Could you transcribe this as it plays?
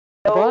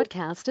The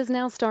broadcast is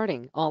now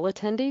starting. All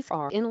attendees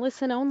are in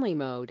listen-only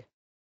mode.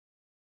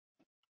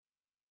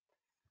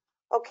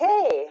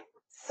 Okay,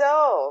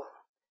 so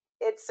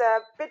it's a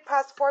bit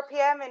past 4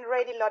 p.m. in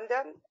rainy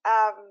London.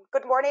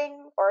 Good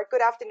morning, or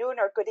good afternoon,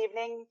 or good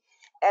evening,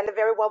 and a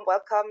very warm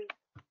welcome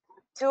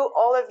to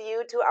all of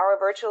you to our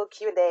virtual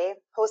Q&A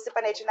hosted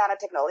by Nature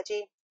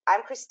Nanotechnology.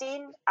 I'm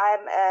Christine.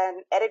 I'm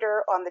an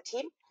editor on the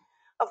team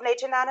of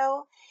Nature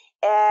Nano,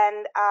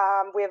 and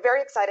we are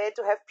very excited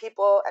to have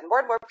people and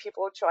more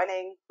people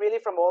joining really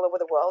from all over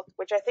the world,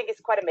 which I think is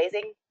quite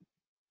amazing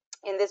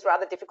in these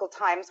rather difficult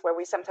times where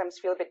we sometimes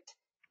feel a bit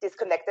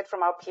disconnected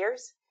from our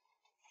peers.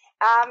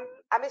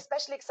 I'm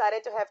especially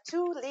excited to have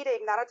two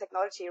leading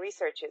nanotechnology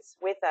researchers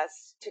with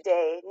us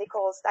today,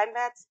 Nicole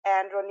Steinmetz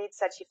and Ronit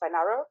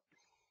Satchi-Fainaro.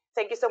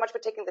 Thank you so much for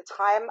taking the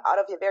time out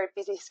of your very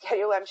busy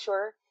schedule, I'm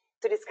sure,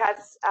 to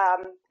discuss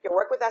your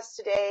work with us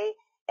today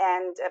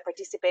and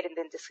participate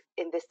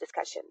in this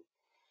discussion.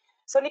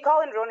 So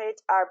Nicole and Ronit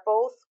are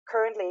both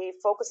currently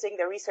focusing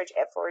their research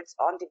efforts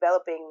on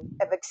developing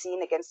a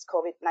vaccine against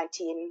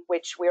COVID-19,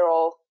 which we're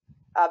all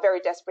very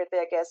desperately,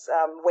 I guess,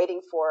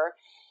 waiting for.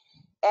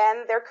 And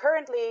they're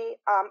currently,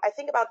 I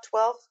think, about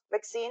 12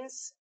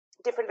 vaccines,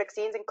 different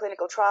vaccines in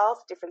clinical trials,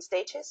 different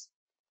stages.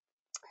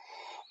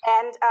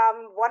 And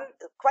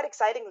quite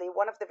excitingly,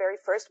 one of the very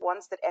first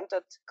ones that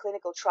entered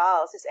clinical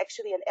trials is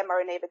actually an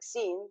mRNA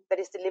vaccine that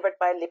is delivered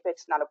by a lipid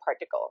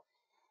nanoparticle.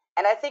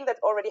 And I think that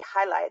already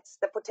highlights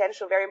the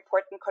potential very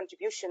important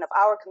contribution of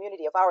our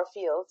community, of our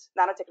field,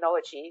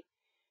 nanotechnology,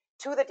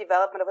 to the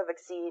development of a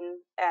vaccine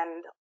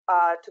and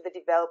to the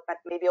development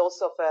maybe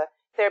also of a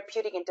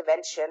therapeutic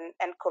intervention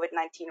and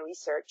COVID-19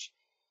 research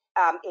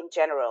in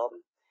general.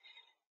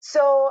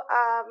 So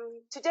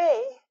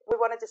today we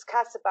want to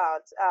discuss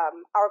about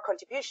our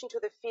contribution to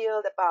the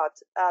field, about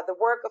the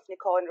work of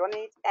Nicole and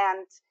Ronit,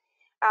 and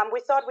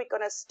we thought we're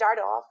going to start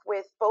off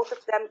with both of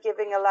them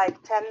giving a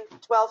 10,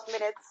 12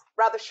 minutes,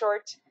 rather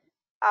short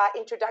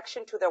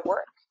introduction to their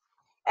work.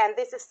 And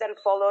this is then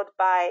followed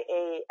by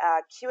a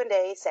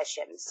Q&A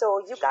session. So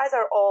you guys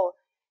are all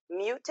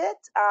muted,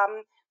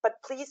 but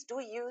please do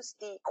use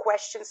the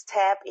questions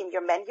tab in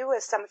your menu,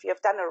 as some of you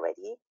have done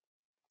already,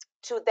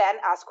 to then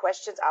ask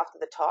questions after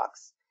the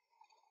talks.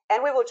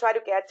 And we will try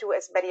to get to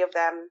as many of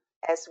them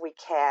as we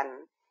can.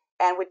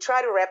 And we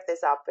try to wrap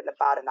this up in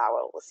about an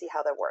hour. We'll see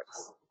how that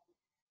works.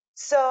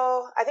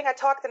 So I think I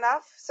talked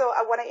enough. So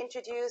I want to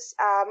introduce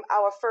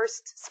our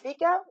first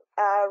speaker,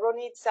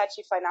 Ronit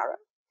Satchi-Fainaro.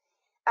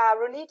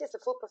 Ronit is a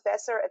full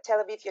professor at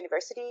Tel Aviv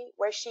University,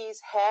 where she's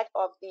head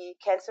of the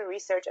Cancer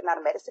Research and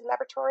Nanomedicine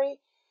Laboratory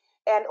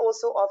and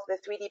also of the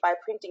 3D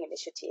Bioprinting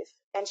Initiative.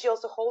 And she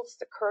also holds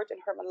the Kurt and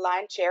Herman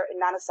Lyon Chair in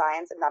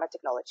Nanoscience and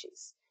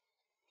Nanotechnologies.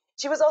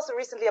 She was also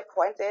recently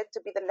appointed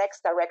to be the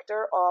next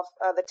director of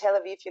the Tel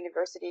Aviv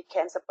University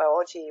Cancer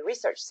Biology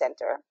Research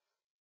Center.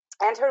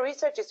 And her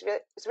research is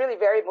really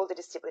very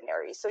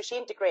multidisciplinary. So she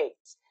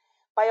integrates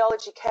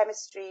biology,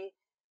 chemistry,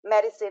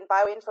 medicine,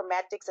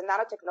 bioinformatics, and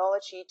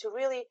nanotechnology to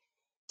really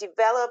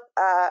develop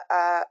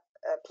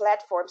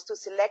platforms to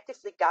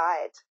selectively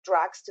guide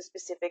drugs to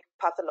specific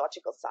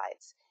pathological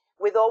sites,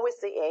 with always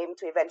the aim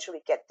to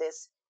eventually get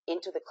this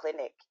into the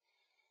clinic.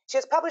 She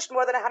has published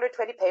more than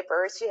 120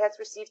 papers. She has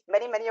received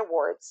many, many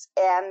awards,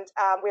 and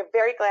we're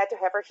very glad to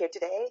have her here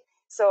today.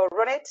 So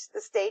Ronit,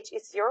 the stage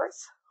is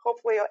yours.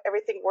 Hopefully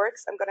everything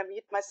works. I'm going to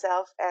mute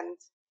myself, and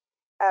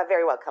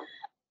very welcome.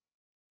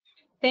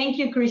 Thank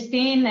you,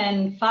 Christine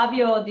and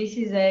Fabio. This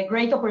is a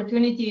great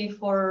opportunity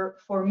for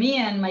me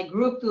and my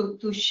group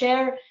to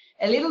share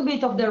a little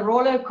bit of the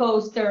roller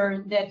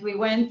coaster that we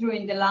went through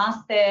in the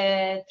last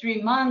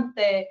 3 months,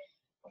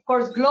 of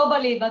course,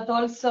 globally, but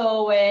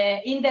also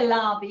in the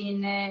lab.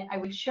 I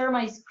will share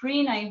my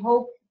screen. I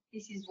hope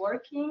this is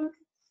working.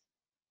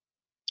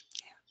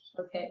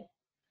 Okay.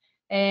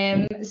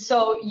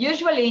 So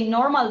usually in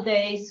normal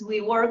days, we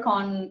work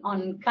on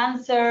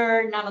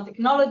cancer,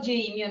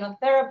 nanotechnology,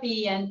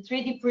 immunotherapy, and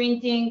 3D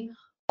printing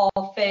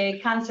of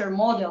cancer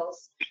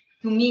models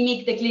to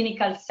mimic the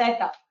clinical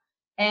setup.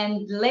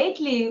 And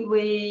lately,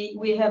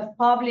 we have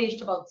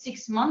published about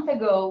 6 months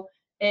ago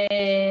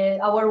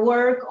our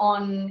work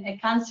on a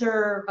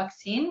cancer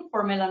vaccine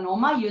for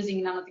melanoma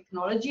using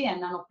nanotechnology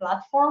and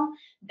nanoplatform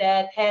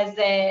that has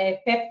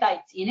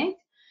peptides in it.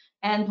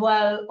 And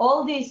while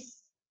all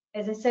this,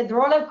 as I said,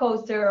 roller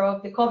coaster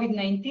of the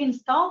COVID-19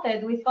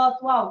 started, we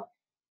thought, wow,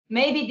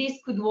 maybe this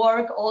could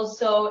work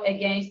also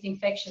against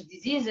infectious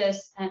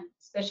diseases, and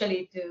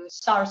especially to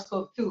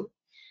SARS-CoV-2.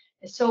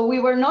 So we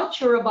were not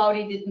sure about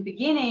it in the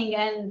beginning,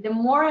 and the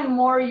more and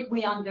more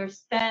we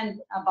understand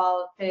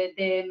about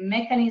the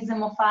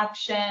mechanism of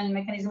action,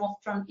 mechanism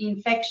of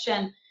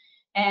infection,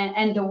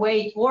 and the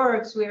way it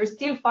works, we are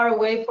still far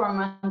away from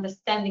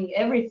understanding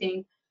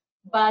everything.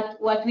 But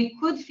what we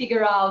could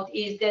figure out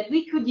is that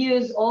we could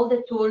use all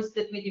the tools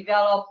that we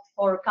developed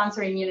for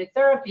cancer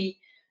immunotherapy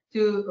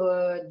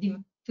to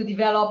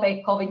develop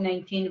a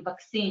COVID-19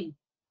 vaccine.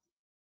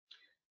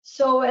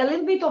 So a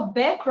little bit of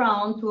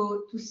background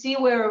to see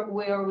where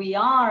we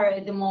are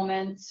at the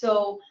moment.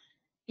 So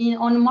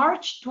On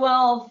March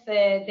 12th,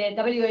 the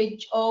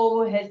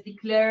WHO has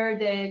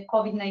declared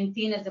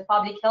COVID-19 as a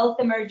public health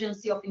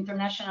emergency of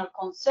international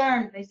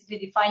concern, basically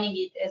defining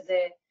it as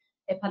a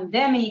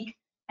pandemic.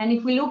 And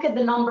if we look at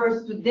the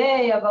numbers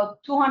today,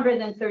 about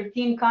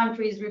 213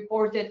 countries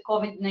reported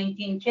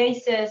COVID-19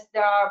 cases.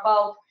 There are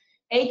about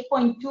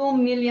 8.2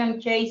 million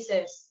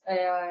cases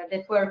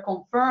that were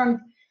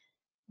confirmed.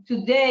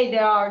 Today,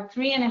 there are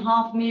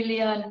 3.5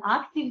 million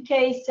active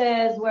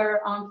cases,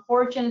 where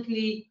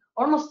unfortunately,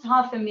 almost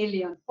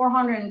 500,000,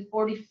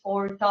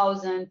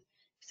 444,000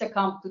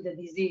 succumbed to the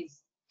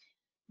disease.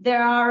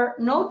 There are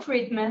no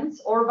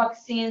treatments or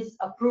vaccines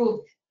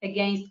approved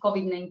against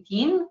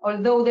COVID-19,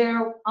 although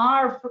there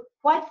are,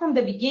 quite from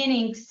the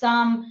beginning,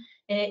 some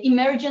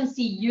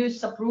emergency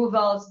use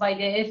approvals by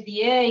the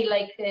FDA,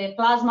 like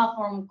plasma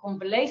from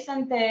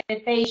convalescent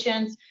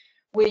patients,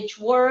 which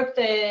worked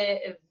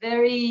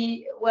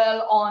very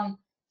well on,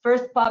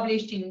 first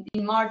published in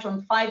March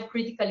on 5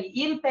 critically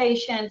ill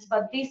patients,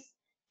 but this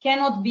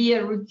cannot be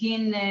a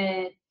routine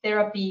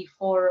therapy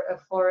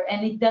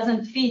and it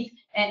doesn't fit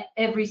at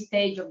every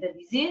stage of the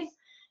disease.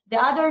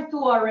 The other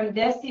two are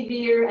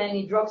remdesivir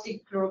and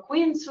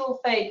hydroxychloroquine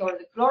sulfate, or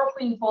the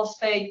chloroquine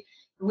phosphate,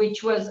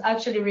 which was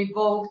actually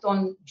revoked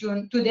on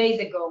 2 days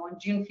ago, on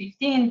June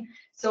 15.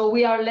 So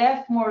we are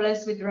left more or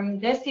less with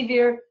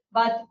remdesivir,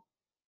 but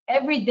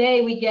every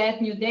day we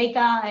get new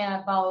data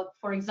about,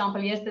 for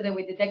example, yesterday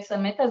with the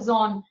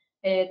dexamethasone,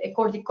 a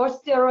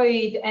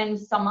corticosteroid, and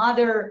some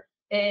other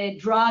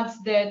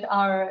drugs that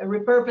are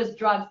repurposed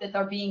drugs that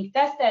are being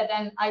tested,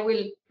 and I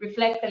will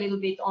reflect a little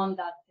bit on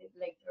that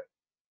later.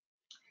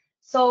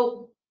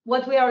 So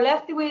what we are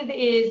left with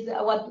is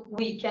what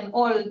we can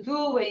all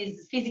do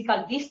is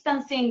physical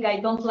distancing.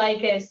 I don't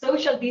like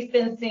social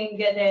distancing,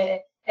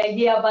 the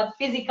idea, but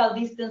physical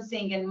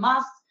distancing and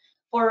masks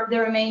for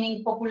the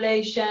remaining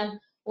population,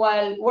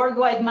 while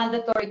worldwide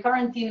mandatory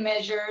quarantine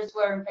measures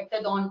were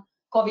infected on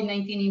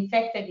COVID-19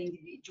 infected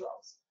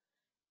individuals.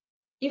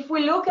 If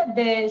we look at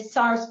the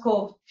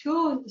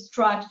SARS-CoV-2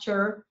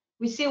 structure,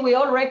 we see we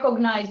all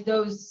recognize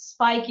those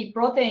spiky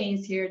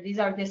proteins here. These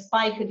are the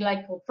spike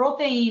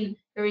glycoprotein.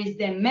 There is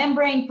the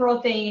membrane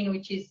protein,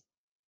 which is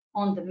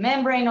on the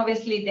membrane,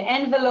 obviously, the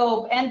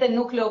envelope, and the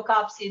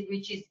nucleocapsid,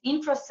 which is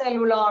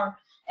intracellular.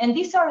 And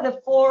these are the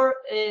 4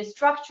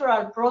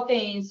 structural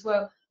proteins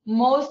where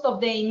most of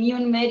the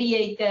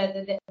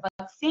immune-mediated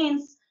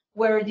vaccines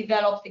were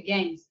developed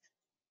against.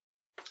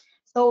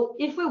 So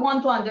if we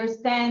want to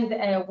understand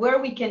where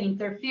we can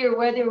interfere,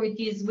 whether it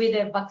is with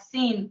a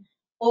vaccine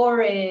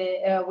or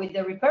with the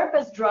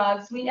repurposed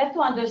drugs, we have to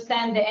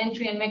understand the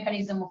entry and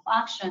mechanism of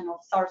action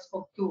of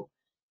SARS-CoV-2,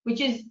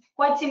 which is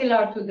quite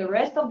similar to the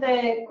rest of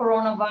the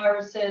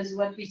coronaviruses.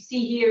 What we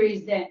see here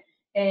is that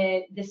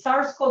the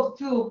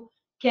SARS-CoV-2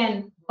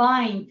 can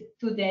bind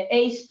to the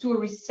ACE2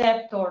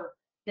 receptor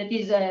that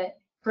is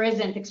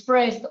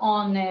expressed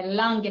on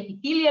lung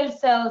epithelial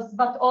cells,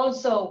 but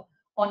also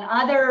on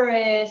other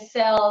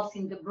cells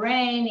in the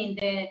brain,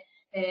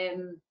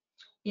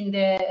 in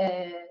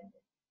the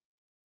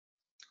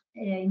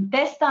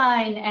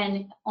intestine,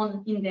 and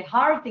in the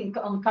heart,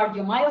 on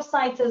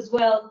cardiomyocytes as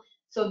well.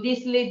 So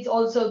this leads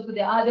also to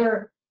the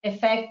other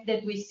effect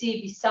that we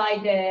see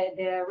beside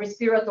the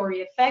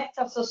respiratory effects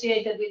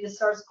associated with the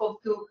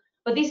SARS-CoV-2.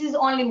 But this is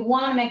only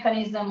one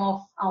mechanism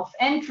of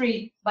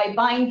entry by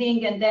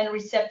binding and then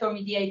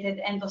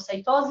receptor-mediated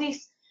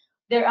endocytosis.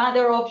 Their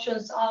other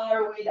options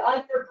are with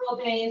other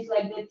proteins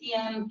like the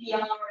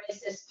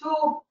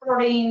TMPRSS2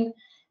 protein,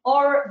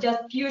 or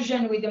just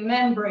fusion with the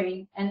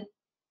membrane. And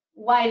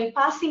while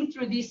passing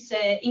through these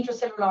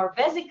intracellular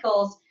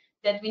vesicles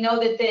that we know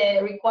that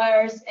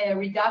requires a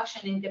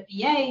reduction in the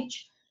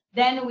pH,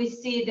 then we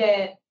see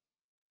the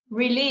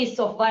release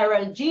of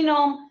viral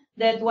genome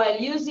that, while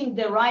using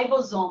the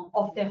ribosome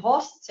of the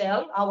host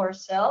cell, our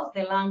cells,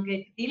 the lung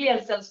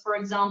epithelial cells, for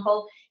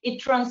example, it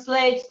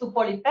translates to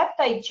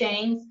polypeptide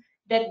chains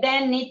that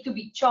then need to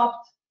be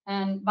chopped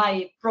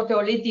by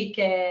proteolytic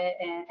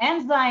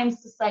enzymes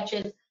such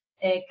as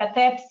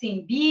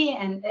cathepsin B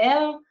and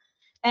L,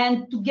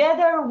 and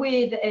together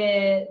with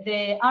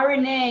the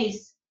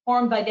RNAs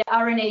formed by the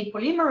RNA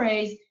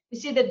polymerase, we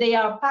see that they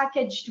are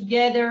packaged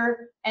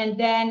together and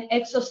then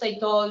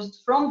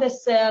exocytosed from the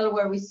cell,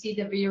 where we see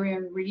the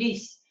virion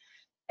release.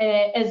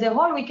 As a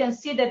whole, we can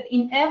see that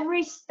in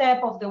every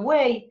step of the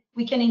way,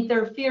 we can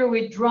interfere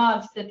with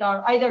drugs that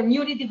are either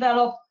newly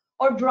developed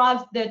or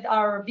drugs that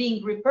are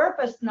being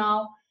repurposed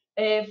now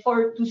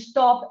to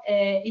stop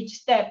each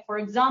step. For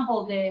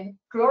example, the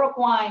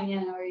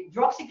chloroquine or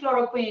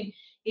hydroxychloroquine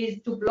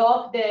is to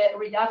block the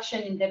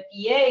reduction in the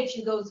pH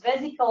in those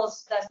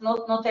vesicles, thus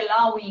not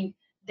allowing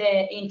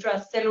the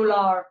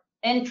intracellular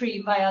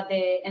entry via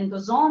the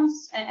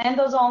endosomes.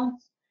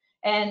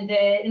 And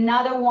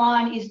another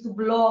one is to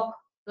block,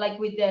 like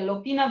with the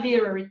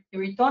lopinavir or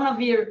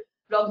ritonavir,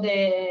 block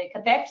the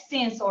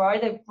cathepsins or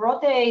other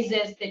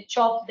proteases that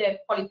chop the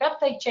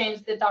polypeptide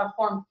chains that are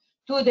formed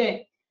to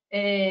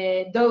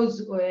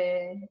those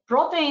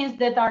proteins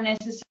that are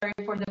necessary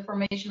for the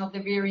formation of the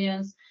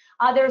virions.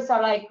 Others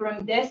are like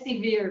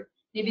remdesivir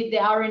inhibit the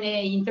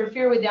RNA,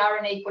 interfere with the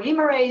RNA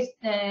polymerase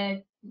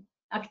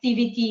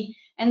activity,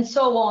 and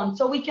so on.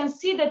 So we can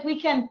see that we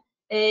can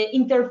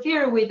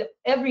interfere with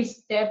every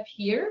step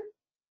here.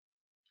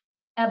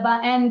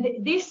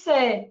 And this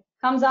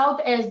comes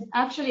out as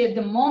actually at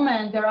the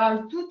moment there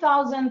are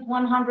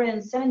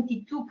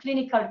 2,172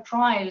 clinical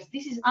trials.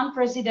 This is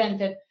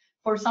unprecedented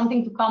for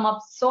something to come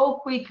up so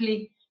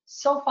quickly,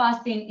 so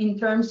fast in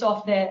terms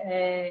of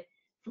the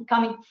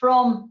coming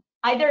from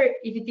either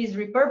if it is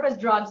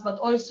repurposed drugs, but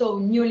also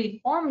newly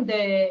formed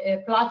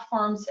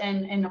platforms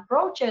and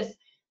approaches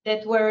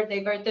that were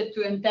diverted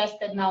to and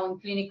tested now in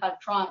clinical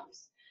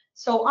trials.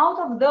 So out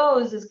of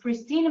those, as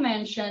Christine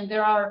mentioned,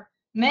 there are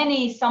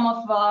many, some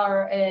of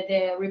our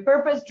the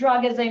repurposed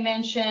drug, as I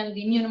mentioned,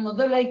 the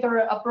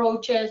immunomodulator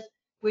approaches,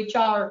 which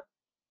are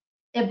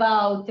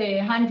about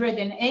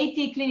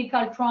 180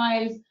 clinical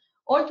trials.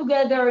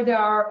 Altogether, there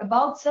are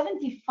about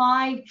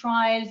 75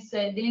 trials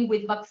dealing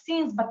with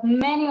vaccines, but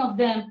many of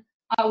them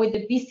are with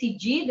the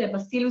BCG, the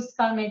Bacillus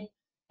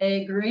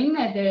calmette-guerin,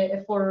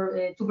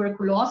 for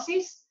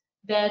tuberculosis,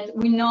 that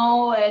we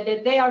know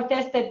that they are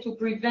tested to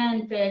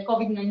prevent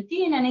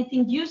COVID-19, and it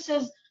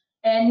induces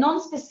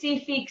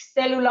non-specific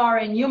cellular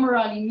and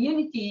humoral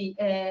immunity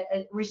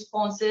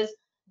responses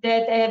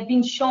that have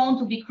been shown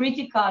to be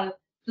critical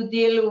to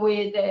deal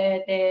with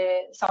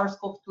the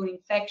SARS-CoV-2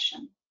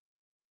 infection.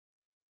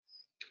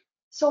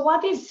 So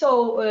what is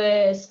so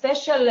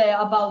special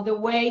about the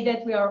way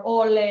that we are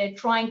all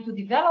trying to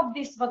develop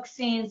these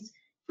vaccines?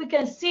 We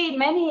can see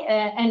many,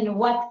 and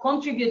what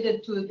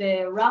contributed to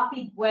the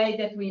rapid way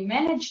that we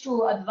managed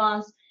to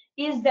advance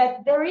is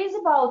that there is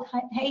about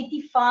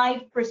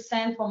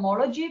 85%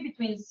 homology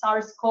between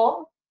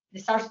SARS-CoV, the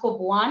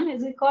SARS-CoV-1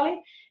 as we call it,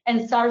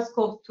 and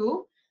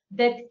SARS-CoV-2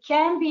 that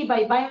can be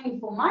by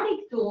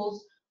bioinformatic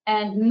tools,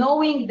 and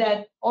knowing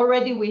that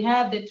already we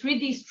have the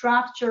 3D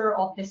structure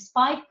of the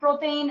spike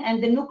protein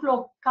and the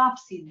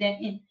nucleocapsid,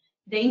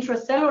 the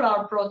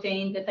intracellular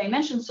protein that I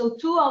mentioned. So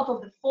 2 out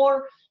of the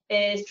 4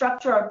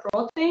 structural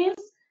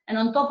proteins, and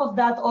on top of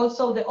that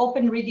also the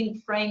open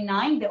reading frame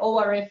 9, the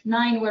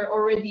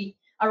ORF9,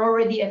 are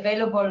already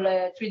available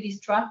 3D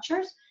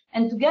structures,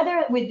 and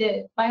together with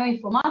the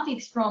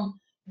bioinformatics from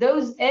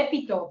those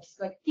epitopes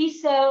like T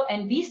cell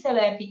and B cell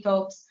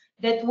epitopes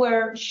that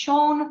were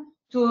shown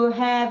to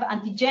have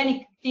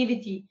antigenic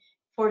activity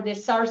for the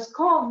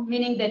SARS-CoV,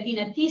 meaning that in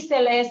a T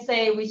cell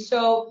assay we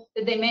saw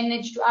that they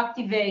managed to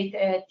activate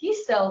T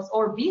cells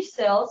or B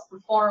cells to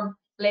form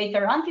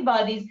later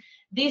antibodies.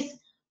 This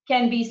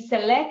can be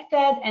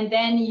selected and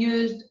then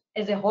used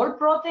as a whole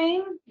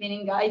protein,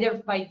 meaning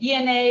either by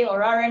DNA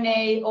or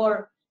RNA,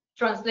 or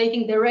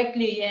translating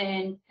directly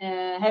and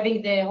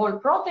having the whole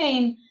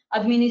protein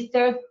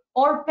administered,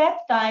 or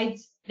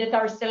peptides that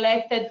are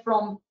selected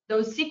from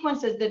those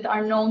sequences that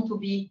are known to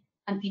be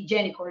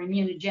antigenic or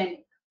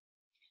immunogenic.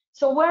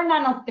 So where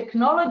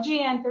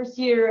nanotechnology enters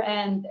here,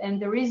 and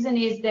the reason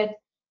is that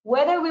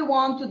whether we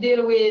want to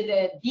deal with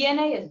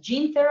DNA as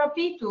gene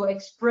therapy to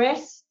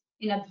express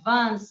in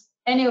advance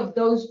any of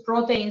those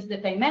proteins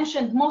that I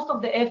mentioned, most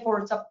of the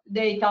efforts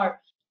update are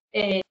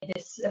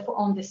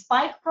on the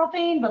spike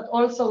protein, but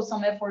also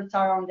some efforts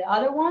are on the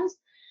other ones.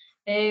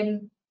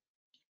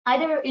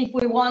 Either if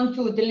we want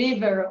to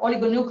deliver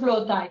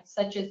oligonucleotides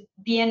such as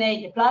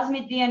DNA, the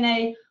plasmid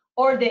DNA,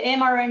 or the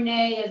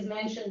mRNA, as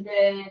mentioned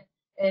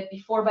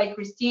before by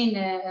Christine,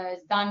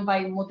 is done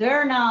by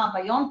Moderna,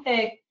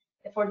 BioNTech,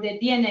 for the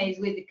DNAs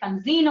with the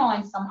CanSino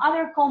and some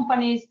other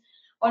companies.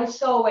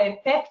 Also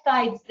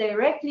peptides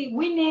directly,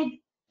 we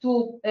need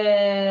to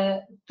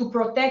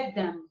protect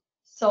them.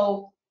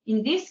 So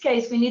in this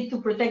case, we need to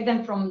protect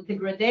them from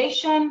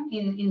degradation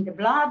in the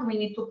blood. We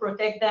need to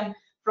protect them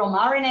from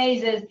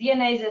RNases,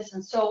 DNases,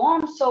 and so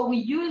on. So we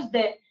use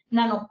the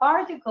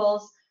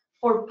nanoparticles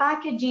for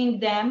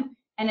packaging them.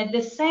 And at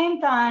the same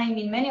time,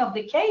 in many of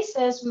the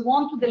cases, we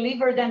want to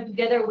deliver them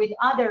together with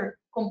other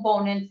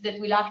components that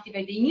will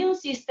activate the immune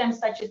system,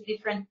 such as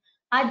different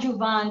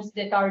adjuvants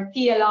that are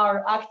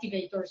TLR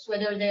activators,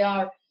 whether they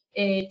are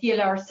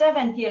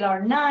TLR7,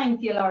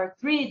 TLR9,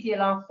 TLR3,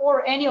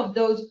 TLR4, any of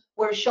those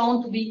were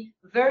shown to be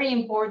very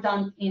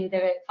important in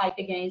the fight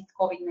against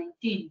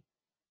COVID-19.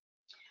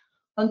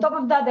 On top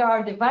of that, there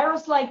are the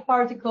virus-like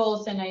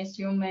particles, and I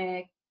assume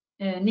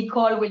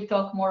Nicole will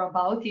talk more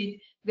about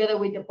it, together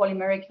with the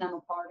polymeric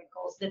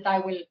nanoparticles that I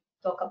will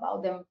talk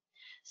about them.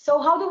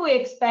 So how do we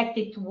expect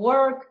it to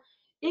work?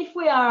 If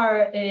we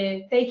are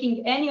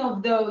taking any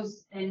of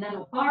those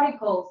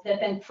nanoparticles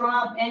that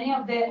entrap any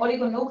of the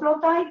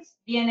oligonucleotides,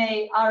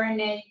 DNA,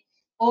 RNA,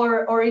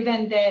 or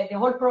even the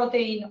whole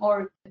protein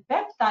or the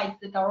peptides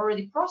that are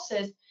already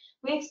processed,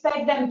 we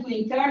expect them to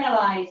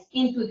internalize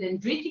into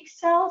dendritic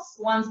cells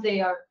once they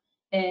are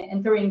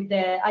entering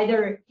the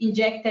either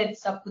injected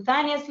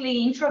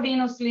subcutaneously,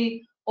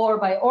 intravenously, or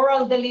by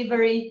oral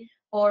delivery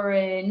or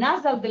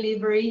nasal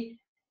delivery.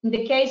 In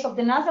the case of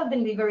the nasal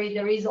delivery,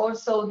 there is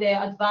also the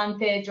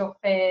advantage of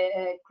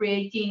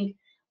creating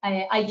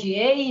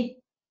IgA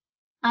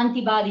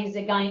antibodies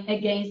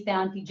against the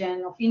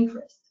antigen of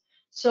interest.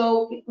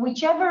 So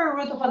whichever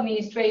route of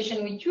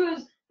administration we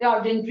choose, There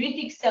are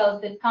dendritic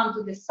cells that come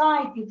to the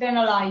site,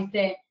 internalize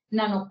the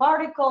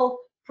nanoparticle,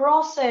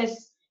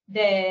 process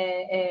the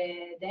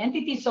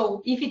entity.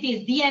 So if it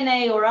is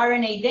DNA or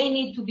RNA, they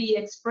need to be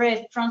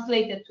expressed,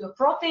 translated to a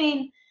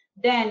protein,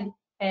 then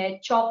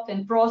chopped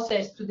and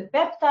processed to the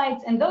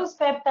peptides. And those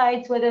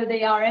peptides, whether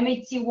they are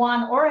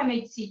MHC1 or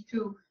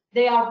MHC2,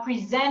 they are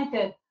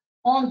presented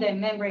on the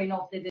membrane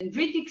of the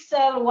dendritic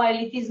cell while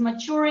it is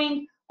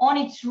maturing on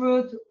its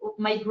route,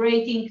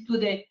 migrating to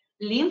the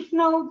lymph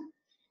node.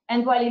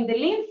 And while in the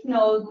lymph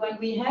node, when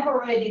we have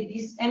already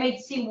this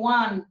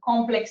MHC1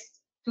 complex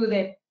to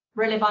the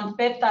relevant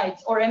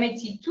peptides, or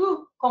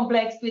MHC2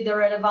 complex with the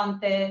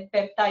relevant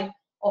peptide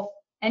of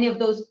any of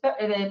those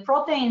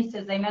proteins,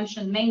 as I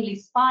mentioned, mainly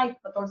spike,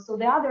 but also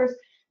the others,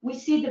 we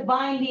see the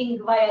binding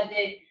via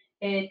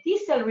the T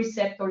cell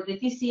receptor, the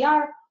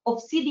TCR, of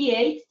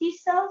CD8 T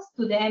cells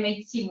to the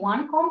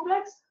MHC1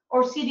 complex,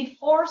 or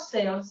CD4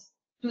 cells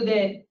to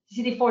the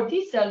CD4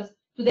 T cells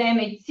to the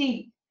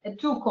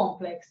MHC2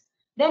 complex.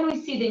 Then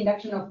we see the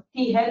induction of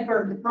T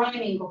helper, the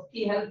priming of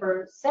T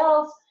helper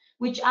cells,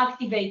 which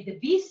activate the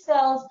B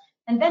cells,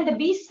 and then the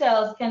B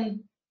cells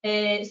can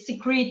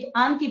secrete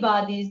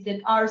antibodies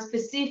that are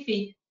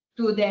specific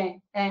to the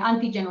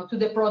antigen or to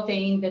the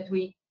protein that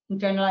we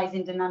internalize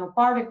in the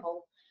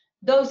nanoparticle.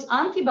 Those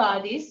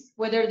antibodies,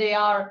 whether they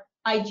are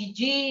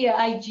IgG,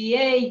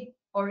 IgA,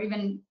 or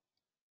even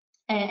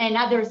and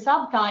other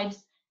subtypes,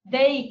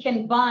 they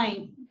can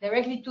bind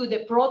directly to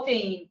the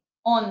protein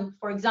on,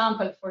 for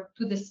example,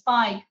 to the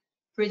spike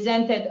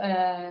presented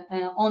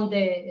on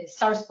the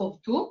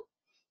SARS-CoV-2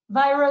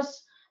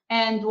 virus.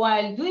 And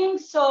while doing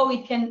so,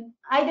 it can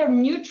either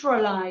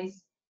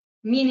neutralize,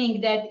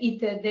 meaning that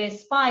the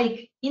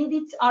spike in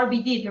its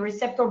RBD, the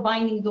receptor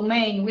binding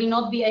domain, will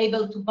not be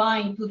able to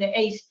bind to the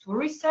ACE2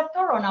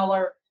 receptor on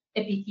our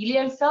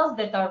epithelial cells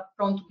that are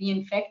prone to be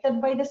infected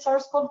by the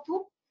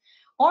SARS-CoV-2,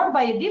 or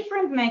by a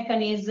different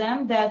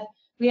mechanism that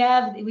we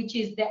have, which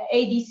is the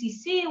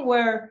ADCC,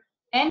 where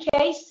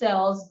NK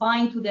cells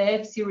bind to the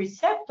Fc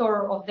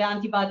receptor of the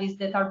antibodies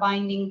that are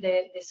binding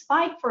the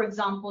spike, for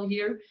example,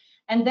 here.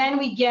 And then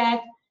we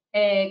get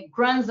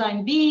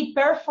granzyme B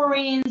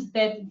perforins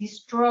that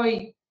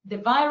destroy the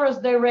virus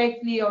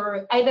directly,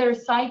 or other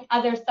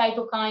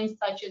cytokines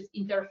such as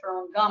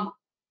interferon gamma.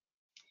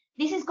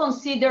 This is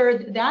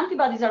considered, the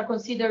antibodies are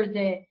considered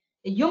the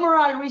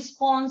humoral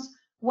response,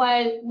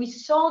 while we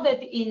saw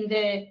that in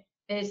the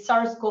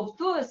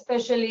SARS-CoV-2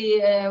 especially,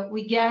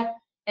 we get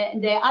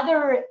the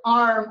other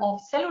arm of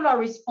cellular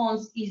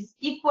response is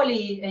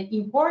equally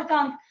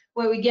important,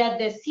 where we get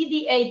the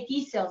CD8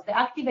 T cells, the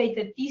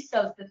activated T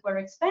cells that were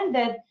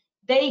expanded.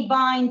 They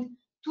bind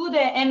to the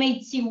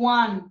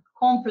MHC1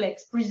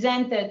 complex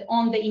presented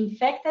on the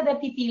infected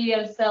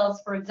epithelial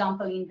cells, for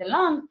example, in the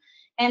lung,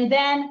 and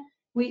then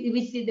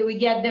we see that we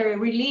get the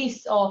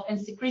release of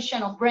and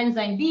secretion of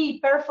granzyme B,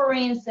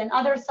 perforins, and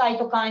other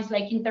cytokines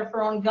like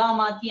interferon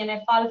gamma,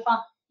 TNF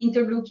alpha,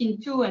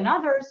 interleukin 2, and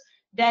others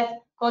that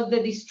cause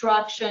the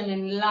destruction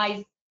and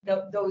lyse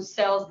those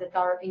cells that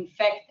are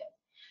infected.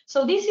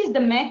 So this is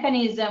the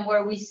mechanism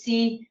where we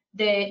see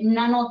the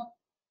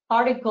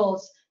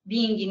nanoparticles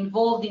being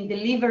involved in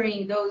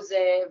delivering those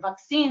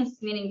vaccines,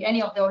 meaning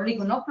any of the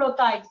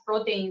oligonucleotides,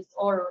 proteins,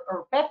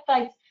 or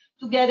peptides,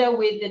 together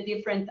with the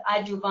different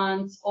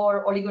adjuvants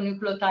or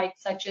oligonucleotides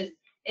such as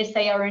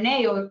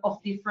siRNA or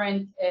of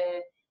different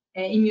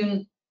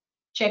immune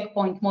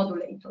checkpoint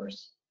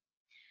modulators.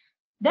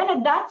 Then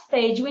at that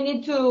stage, we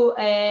need to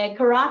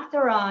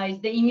characterize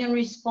the immune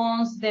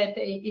response that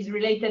is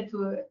related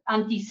to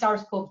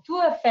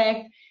anti-SARS-CoV-2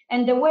 effect.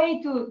 And the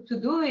way to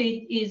do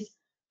it is,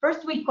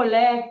 first we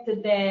collect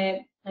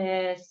the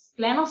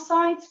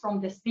splenocytes from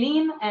the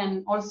spleen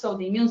and also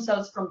the immune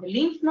cells from the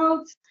lymph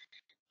nodes,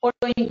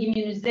 following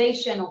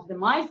immunization of the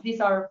mice.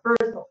 These are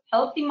first of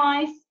healthy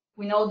mice.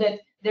 We know that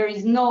there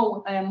is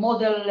no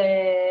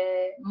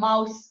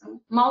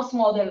mouse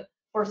model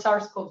for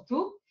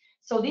SARS-CoV-2.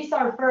 So these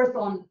are first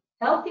on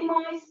healthy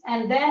mice,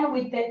 and then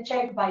we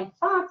check by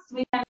FACS.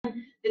 We can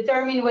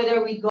determine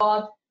whether we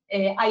got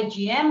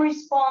IgM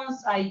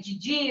response,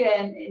 IgG,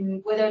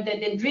 and whether the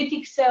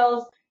dendritic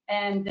cells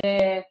and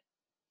the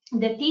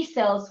T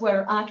cells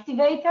were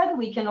activated.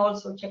 We can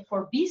also check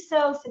for B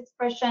cells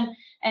expression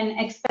and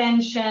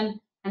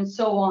expansion and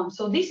so on.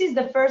 So this is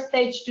the first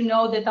stage to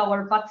know that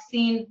our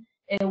vaccine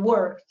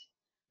worked.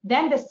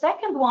 Then the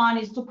second one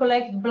is to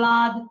collect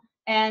blood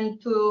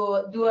and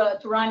to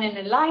run an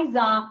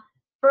ELISA,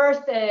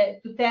 first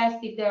to test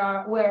if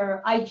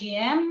were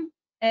IgM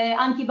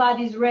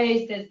antibodies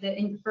raised in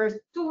the first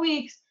 2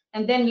 weeks,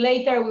 and then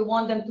later we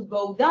want them to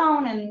go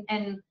down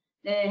and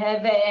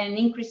have an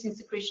increase in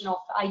secretion of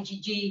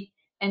IgG.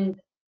 And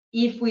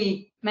if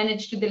we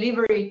manage to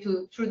deliver it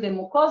through the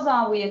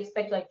mucosa, we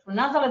expect, like through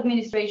nasal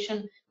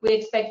administration, we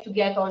expect to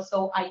get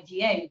also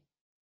IgA.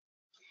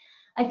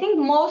 I think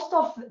most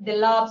of the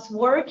labs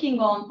working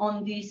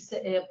on these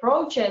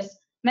approaches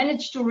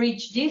managed to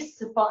reach this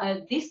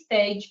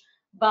stage,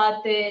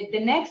 but the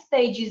next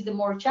stage is the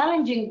more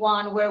challenging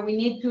one, where we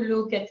need to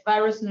look at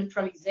virus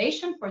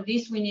neutralization. For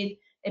this, we need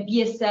a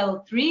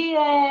BSL-3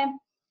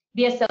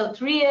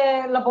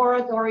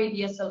 laboratory,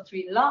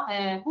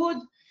 BSL-3 hood,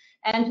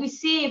 and we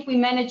see if we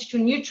manage to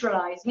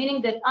neutralize,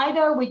 meaning that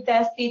either we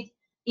test it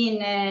in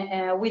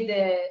with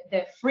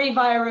the free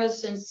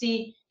virus and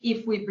see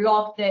if we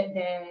block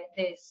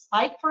the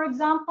spike, for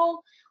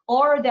example,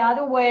 or the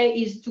other way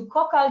is to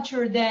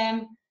co-culture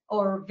them,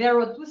 or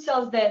Vero2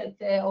 cells that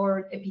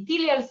or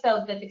epithelial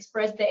cells that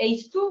express the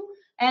ACE2,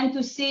 and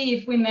to see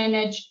if we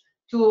manage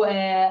to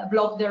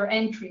block their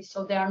entry,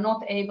 so they are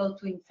not able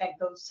to infect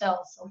those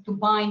cells or to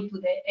bind to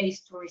the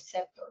ACE2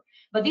 receptor.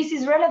 But this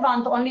is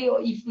relevant only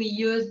if we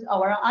use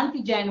our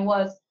antigen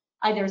was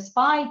either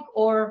spike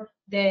or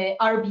the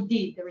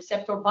RBD, the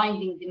receptor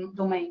binding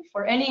domain.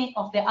 For any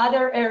of the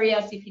other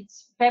areas, if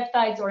it's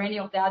peptides or any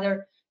of the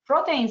other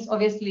proteins,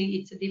 obviously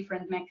it's a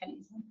different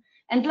mechanism.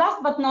 And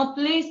last but not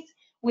least,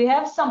 we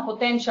have some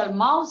potential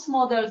mouse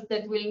models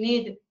that will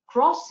need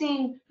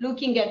crossing,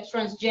 looking at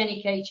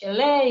transgenic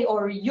HLA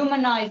or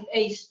humanized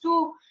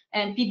ACE2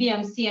 and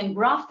PBMC and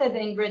grafted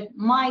inbred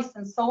mice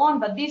and so on,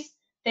 but this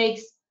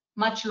takes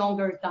much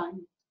longer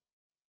time.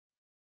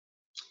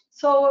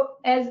 So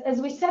as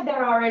we said,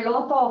 there are a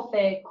lot of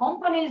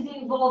companies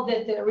involved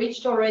that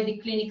reached already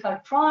clinical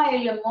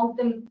trial. Among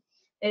them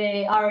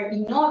are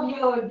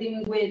Inovio,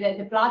 dealing with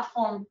the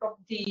platform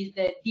properties,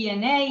 the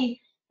DNA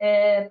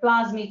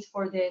plasmids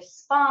for the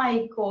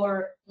spike,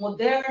 or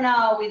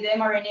Moderna with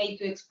mRNA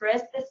to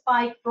express the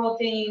spike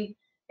protein,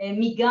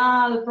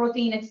 Migal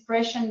protein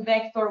expression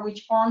vector,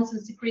 which forms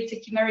and secretes a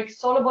chimeric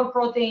soluble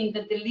protein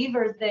that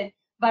delivers the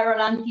viral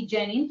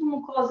antigen into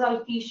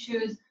mucosal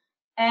tissues,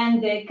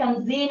 and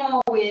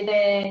CanSino with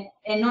a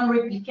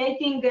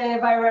non-replicating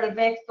viral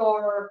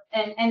vector,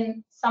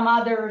 and some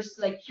others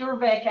like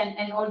CureVac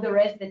and all the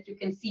rest that you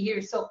can see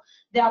here. So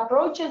the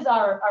approaches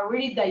are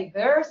really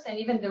diverse, and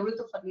even the route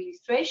of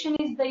administration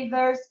is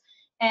diverse.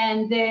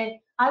 And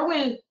I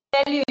will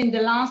tell you in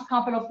the last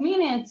couple of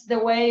minutes the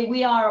way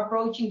we are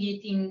approaching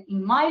it in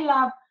my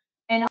lab.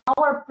 And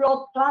our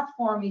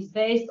platform is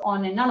based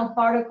on a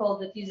nanoparticle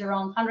that is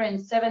around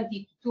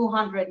 170 to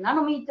 200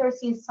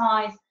 nanometers in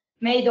size,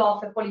 made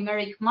of a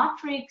polymeric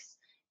matrix,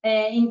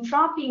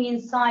 entrapping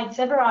inside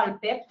several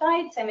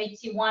peptides,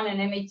 MHC1 and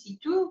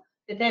MHC2,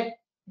 that have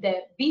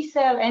the B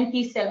cell and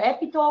T cell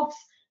epitopes,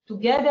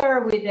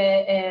 together with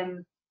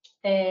an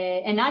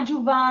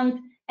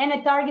adjuvant and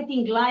a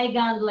targeting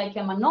ligand like a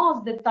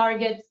mannose that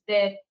targets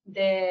the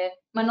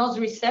mannose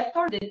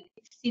receptor, the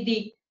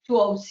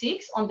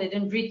CD206, on the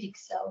dendritic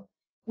cell.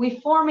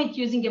 We form it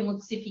using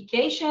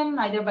emulsification,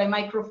 either by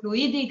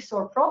microfluidics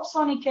or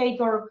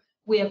propsonicator.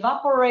 We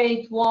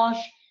evaporate, wash,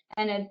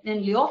 and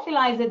then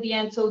lyophilize at the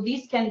end, so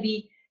this can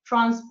be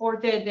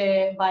transported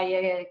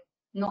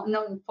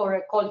for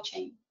a cold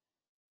chain.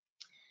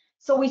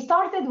 So we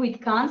started with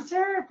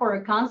cancer, for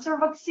a cancer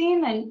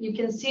vaccine, and you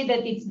can see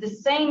that it's the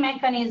same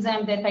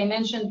mechanism that I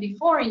mentioned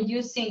before,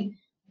 inducing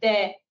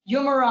the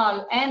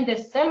humoral and the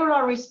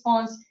cellular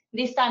response,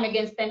 this time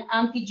against an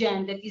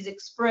antigen that is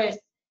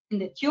expressed in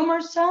the tumor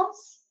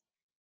cells.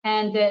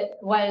 And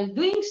while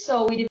doing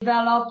so, we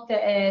developed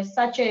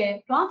such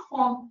a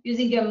platform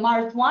using a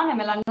MART1, a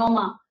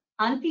melanoma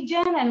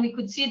antigen, and we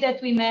could see that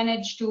we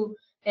managed to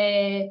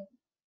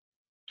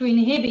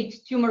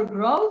inhibit tumor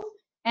growth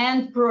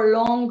and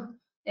prolong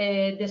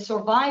the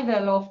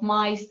survival of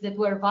mice that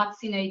were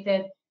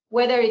vaccinated,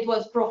 whether it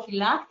was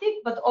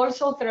prophylactic, but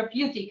also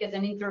therapeutic as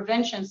an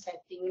intervention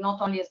setting,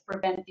 not only as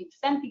preventive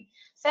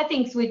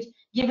settings, which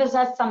gives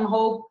us some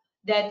hope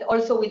that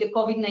also with the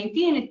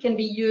COVID-19, it can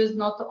be used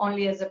not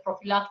only as a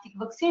prophylactic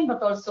vaccine,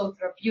 but also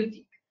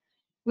therapeutic.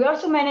 We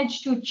also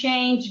managed to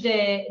change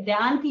the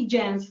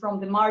antigens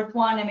from the MART1,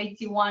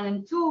 MHC1,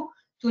 and 2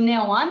 to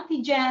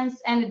neoantigens,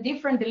 and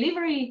different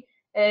delivery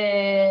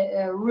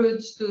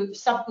routes to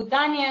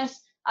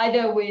subcutaneous,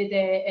 either with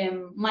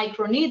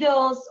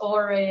microneedles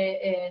or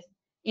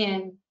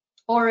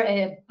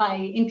by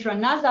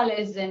intranasal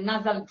as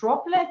nasal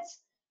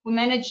droplets. We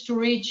managed to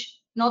reach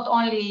not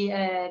only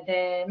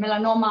the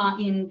melanoma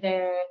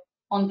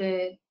on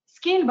the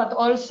skin, but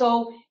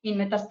also in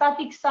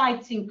metastatic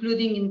sites,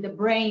 including in the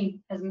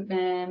brain as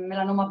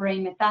melanoma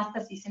brain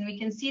metastasis. And we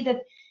can see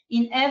that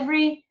in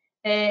every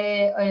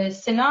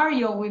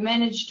scenario, we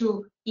managed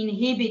to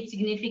inhibit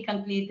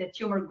significantly the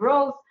tumor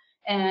growth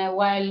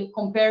while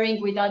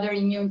comparing with other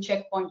immune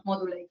checkpoint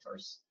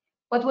modulators.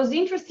 What was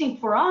interesting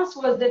for us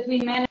was that we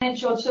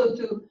managed also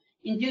to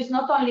induce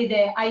not only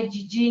the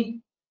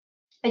IgG2A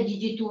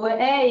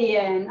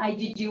and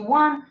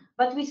IgG1,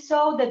 but we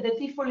saw that the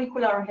T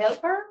follicular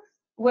helper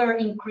were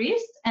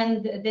increased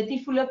and the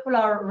T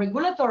follicular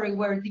regulatory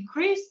were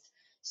decreased.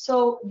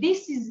 So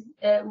this is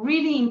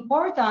really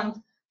important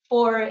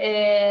for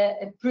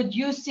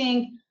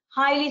producing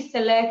highly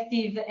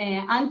selective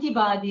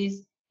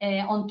antibodies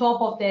on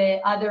top of the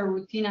other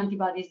routine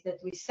antibodies that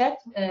we set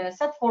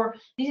for.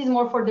 This is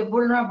more for the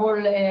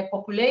vulnerable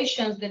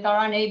populations that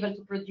are unable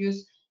to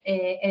produce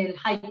a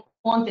high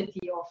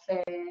quantity of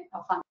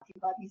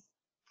antibodies.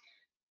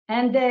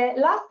 And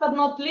last but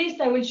not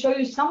least, I will show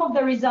you some of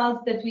the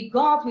results that we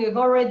got. We have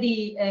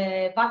already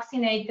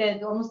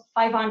vaccinated almost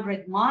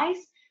 500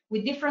 mice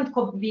with different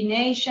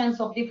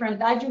combinations of different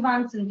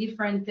adjuvants and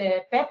different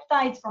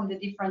peptides from the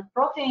different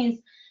proteins.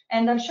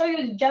 And I'll show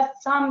you just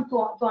some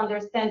to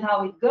understand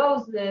how it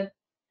goes.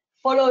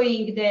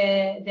 Following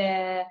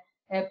the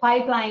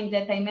pipeline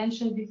that I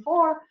mentioned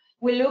before,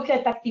 we look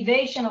at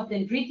activation of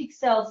dendritic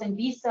cells and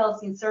B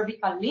cells in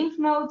cervical lymph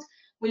nodes.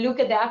 We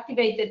look at the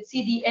activated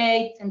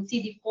CD8 and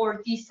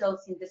CD4 T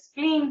cells in the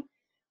spleen.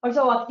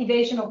 Also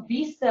activation of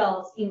B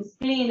cells in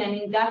spleen and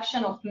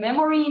induction of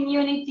memory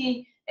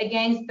immunity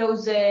against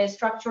those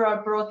structural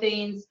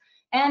proteins.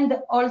 And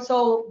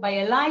also by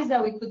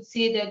ELISA, we could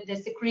see that the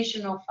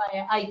secretion of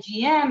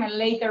IgM and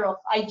later of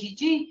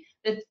IgG,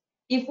 that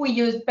if we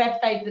use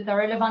peptides that are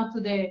relevant to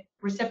the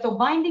receptor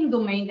binding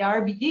domain, the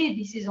RBD,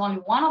 this is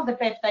only one of the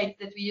peptides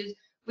that we use,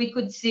 we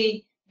could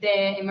see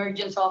the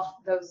emergence of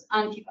those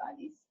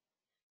antibodies.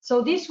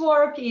 So this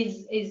work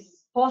is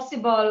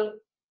possible,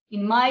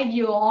 in my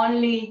view,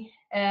 only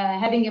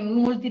having a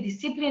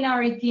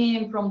multidisciplinary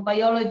team from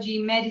biology,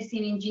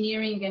 medicine,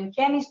 engineering, and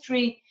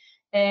chemistry.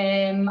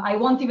 I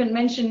won't even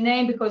mention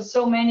name because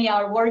so many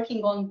are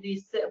working on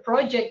this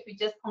project. We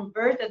just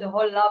converted the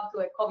whole lab to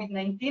a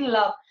COVID-19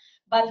 lab,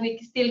 but we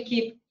still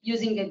keep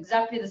using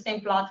exactly the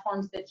same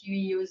platforms that you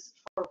use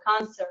for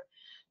cancer.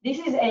 This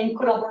is in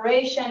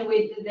collaboration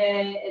with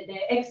the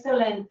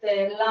excellent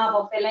lab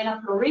of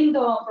Elena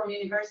Florindo from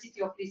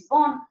University of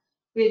Lisbon,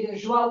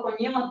 with João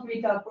Cognon,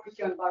 Rita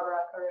Curcio, and Barbara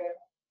Carrera.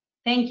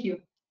 Thank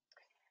you.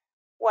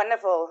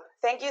 Wonderful.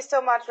 Thank you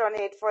so much,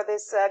 Ronit, for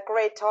this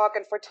great talk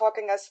and for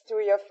talking us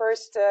through your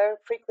first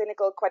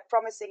preclinical, quite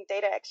promising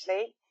data,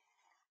 actually.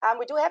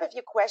 We do have a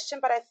few questions,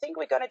 but I think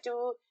we're going to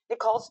do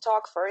Nicole's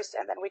talk first,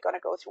 and then we're going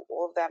to go through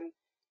all of them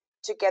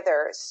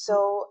together.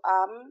 So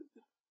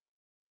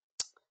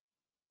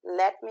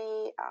let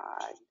me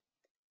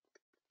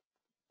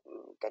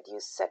get you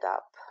set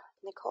up,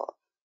 Nicole.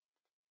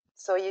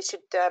 So you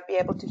should be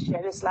able to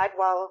share your slide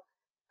while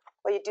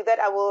you do that.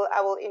 I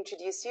will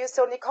introduce you.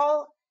 So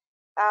Nicole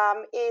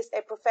is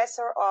a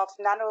professor of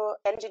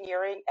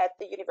nanoengineering at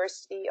the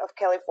University of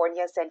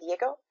California, San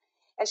Diego.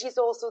 And she's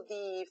also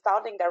the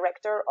founding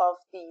director of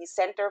the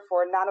Center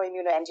for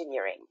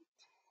Nanoimmunoengineering.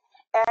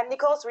 And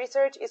Nicole's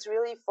research is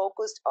really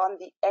focused on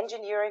the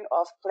engineering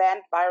of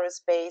plant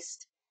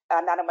virus-based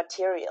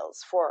nanomaterials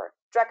for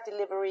drug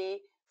delivery,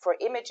 for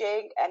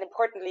imaging, and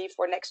importantly,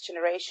 for next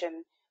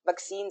generation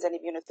vaccines and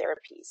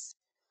immunotherapies.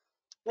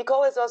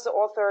 Nicole has also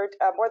authored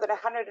more than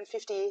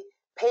 150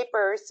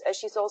 papers.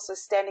 She's also a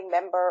standing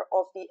member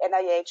of the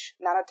NIH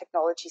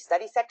Nanotechnology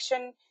Study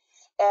Section,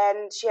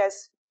 and she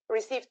has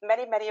received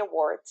many, many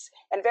awards,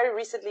 and very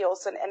recently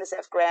also an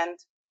NSF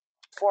grant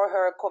for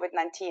her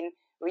COVID-19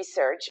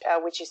 research,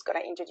 which she's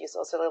going to introduce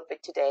also a little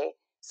bit today.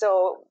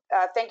 So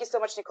thank you so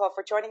much, Nicole,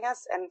 for joining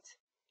us, and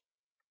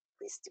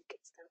please do get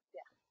started.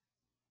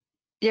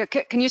 Yeah,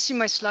 can you see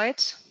my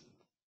slides?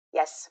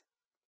 Yes.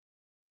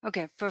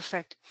 Okay,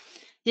 perfect.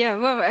 Yeah,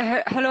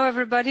 well, hello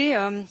everybody.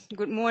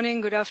 Good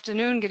morning, good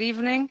afternoon, good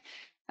evening.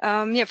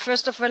 Yeah,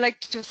 first off, I'd like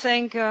to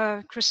thank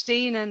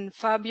Christine and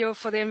Fabio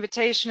for the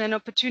invitation and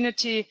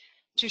opportunity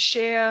to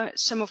share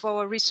some of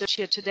our research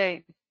here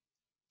today.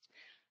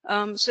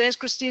 So as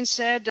Christine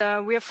said,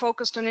 we are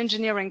focused on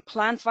engineering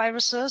plant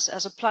viruses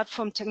as a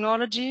platform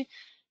technology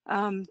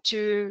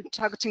to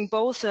targeting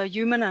both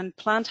human and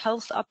plant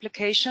health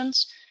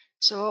applications.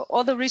 So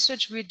all the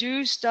research we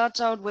do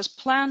starts out with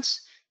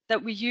plants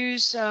that we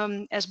use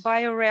as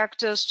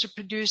bioreactors to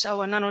produce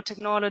our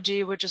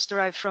nanotechnology, which is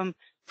derived from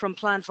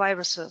plant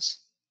viruses.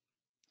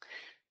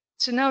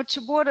 So now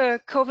toward a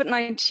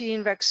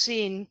COVID-19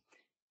 vaccine,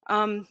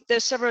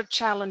 there's several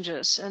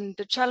challenges, and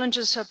the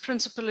challenges are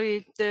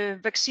principally the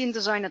vaccine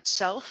design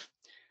itself.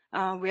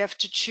 We have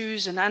to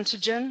choose an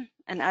antigen,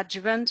 an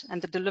adjuvant,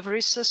 and the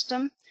delivery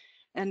system.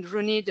 And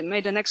Ronit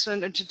made an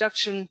excellent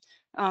introduction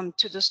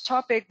to this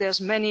topic. There's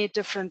many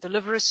different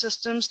delivery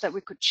systems that we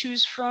could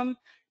choose from.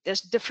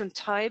 There's different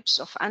types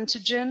of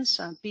antigens,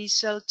 B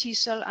cell, T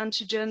cell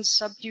antigens,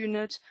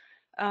 subunit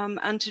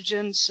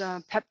antigens,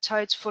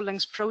 peptides,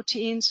 full-length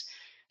proteins,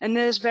 and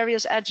there's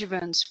various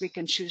adjuvants we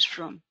can choose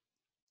from.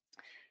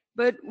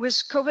 But with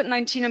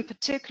COVID-19 in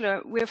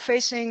particular, we're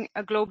facing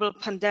a global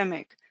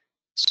pandemic.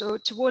 So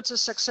towards a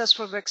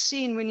successful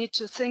vaccine, we need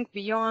to think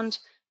beyond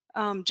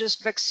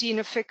just vaccine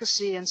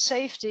efficacy and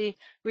safety.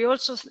 We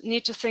also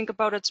need to think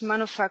about its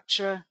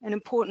manufacture and,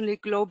 importantly,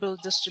 global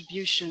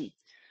distribution.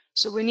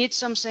 So we need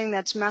something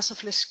that's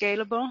massively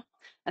scalable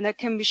and that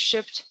can be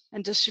shipped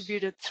and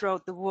distributed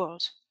throughout the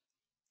world.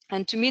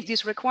 And to meet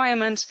these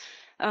requirements,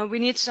 we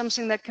need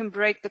something that can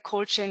break the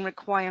cold chain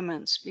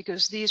requirements,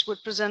 because these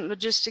would present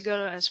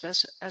logistical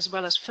as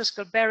well as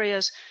fiscal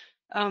barriers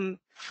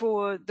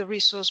for the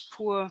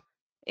resource-poor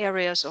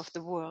areas of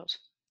the world.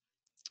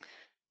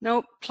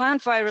 Now,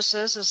 plant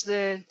viruses is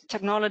the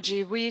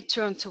technology we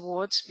turn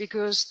towards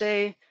because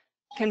they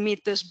can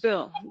meet this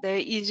bill. They're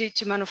easy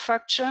to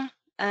manufacture,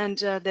 and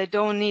they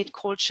don't need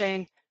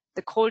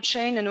the cold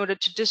chain in order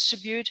to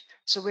distribute,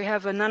 So we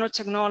have a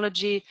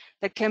nanotechnology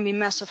that can be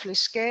massively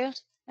scaled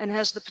and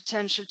has the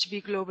potential to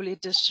be globally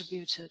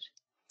distributed.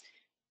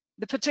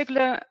 The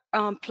particular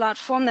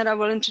platform that I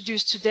will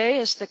introduce today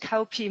is the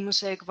cowpea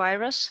mosaic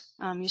virus.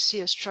 You see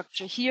a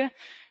structure here.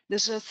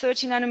 This is a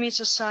 30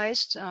 nanometer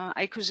sized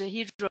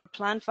icosahedral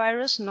plant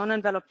virus,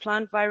 non-enveloped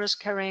plant virus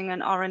carrying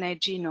an RNA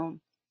genome.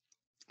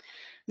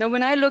 Now,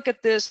 when I look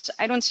at this,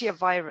 I don't see a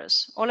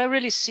virus. All I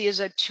really see is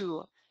a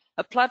tool,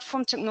 a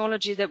platform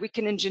technology that we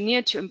can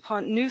engineer to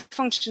impart new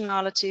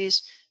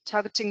functionalities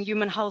targeting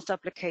human health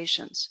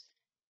applications.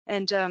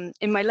 And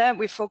in my lab,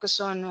 we focus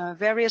on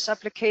various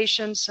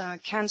applications,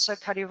 cancer,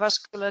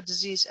 cardiovascular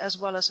disease, as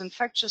well as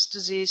infectious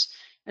disease.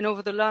 And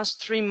over the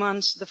last 3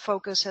 months, the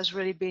focus has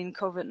really been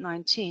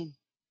COVID-19.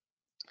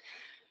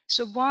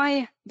 So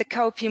why the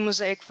cowpea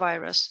mosaic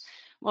virus?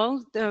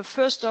 Well,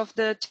 first off,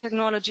 the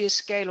technology is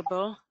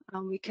scalable.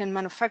 We can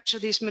manufacture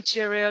these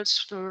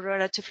materials through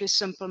relatively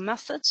simple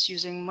methods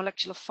using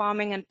molecular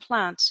farming and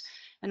plants.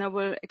 And I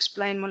will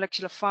explain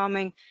molecular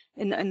farming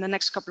in the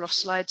next couple of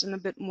slides in a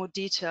bit more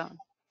detail.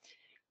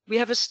 We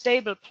have a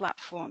stable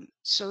platform.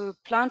 So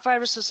plant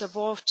viruses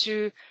evolved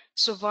to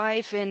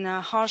survive in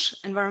harsh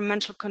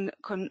environmental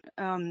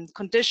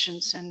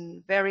conditions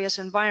and various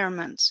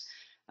environments.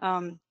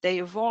 They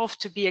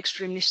evolved to be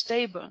extremely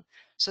stable.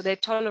 So they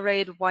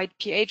tolerate wide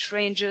pH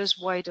ranges,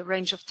 wide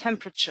range of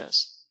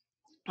temperatures.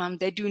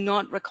 They do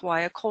not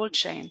require cold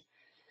chain.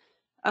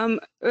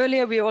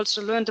 Earlier, we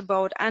also learned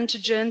about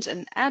antigens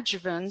and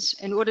adjuvants.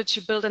 In order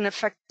to build an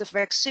effective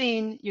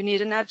vaccine, you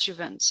need an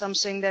adjuvant,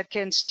 something that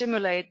can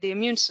stimulate the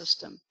immune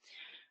system.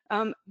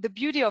 The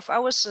beauty of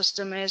our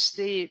system is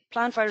the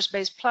plant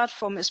virus-based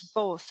platform is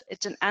both.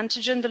 It's an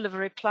antigen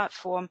delivery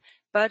platform,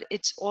 but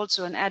it's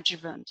also an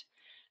adjuvant.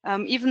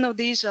 Even though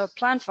these are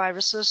plant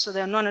viruses, so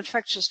they're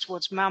non-infectious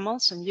towards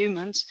mammals and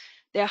humans,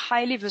 they're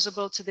highly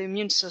visible to the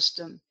immune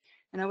system.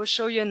 And I will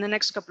show you in the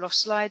next couple of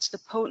slides the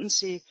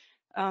potency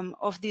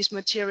of these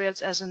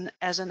materials as an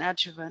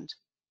adjuvant.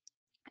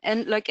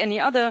 And like any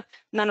other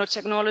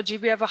nanotechnology,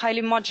 we have a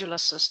highly modular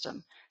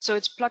system. So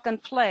it's plug and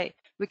play.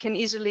 We can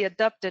easily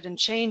adapt it and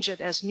change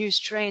it as new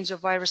strains of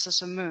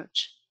viruses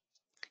emerge.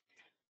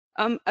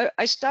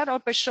 I start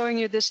out by showing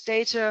you this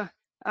data,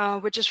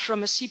 which is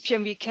from a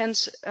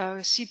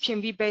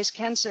CPMV-based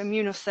cancer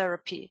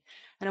immunotherapy.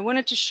 And I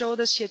wanted to show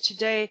this here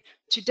today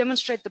to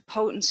demonstrate the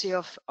potency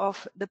of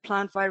the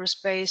plant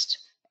virus-based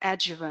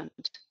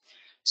adjuvant.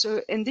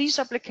 So in these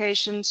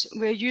applications,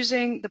 we're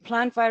using the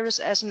plant virus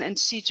as an in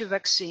situ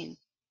vaccine.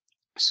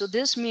 So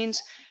this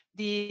means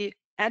the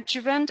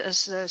adjuvant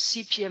is a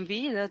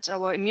CPMV, that's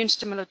our immune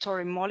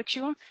stimulatory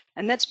molecule,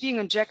 and that's being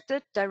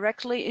injected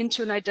directly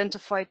into an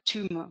identified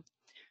tumor.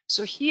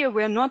 So here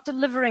we're not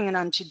delivering an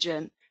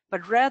antigen,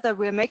 but rather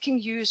we're making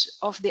use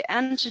of the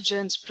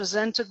antigens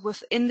presented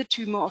within the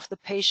tumor of the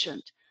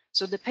patient.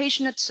 So the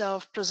patient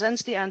itself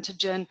presents the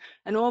antigen,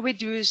 and all we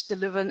do is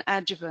deliver an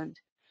adjuvant.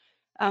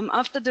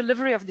 After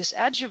delivery of this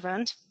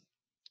adjuvant,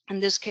 in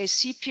this case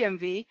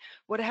CPMV,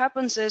 what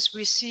happens is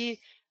we see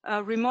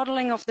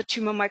remodeling of the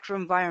tumor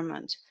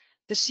microenvironment.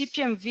 The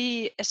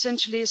CPMV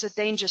essentially is a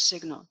danger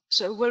signal.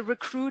 So it will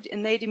recruit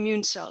innate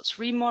immune cells,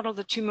 remodel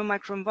the tumor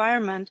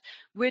microenvironment,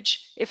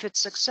 which, if it's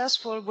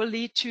successful, will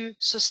lead to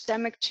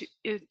systemic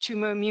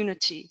tumor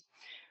immunity.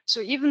 So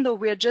even though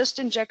we're just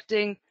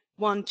injecting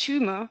one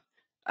tumor,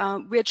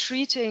 we're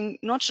treating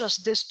not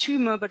just this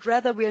tumor, but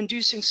rather we're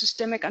inducing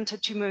systemic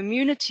anti-tumor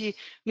immunity,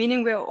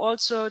 meaning we're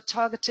also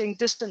targeting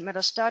distant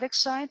metastatic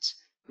sites.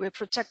 We're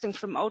protecting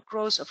from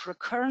outgrowth of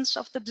recurrence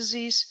of the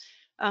disease,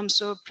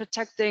 so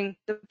protecting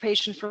the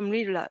patient from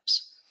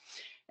relapse.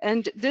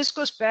 And this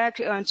goes back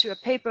to a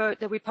paper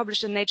that we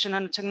published in Nature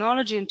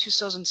Nanotechnology in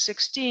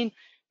 2016,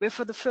 where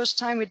for the first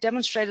time we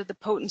demonstrated the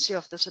potency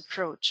of this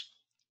approach.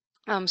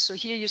 So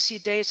here you see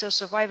data,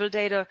 survival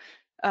data,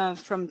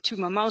 from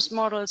tumor mouse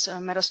models,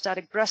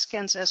 metastatic breast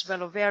cancer, as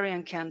well as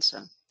ovarian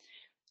cancer.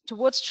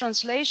 Towards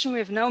translation, we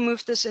have now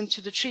moved this into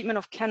the treatment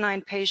of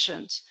canine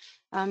patients.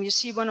 You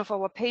see one of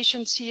our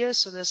patients here.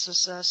 So this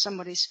is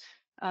somebody's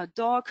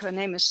dog. Her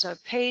name is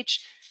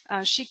Paige.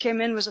 She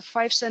came in with a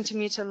 5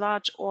 centimeter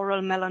large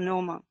oral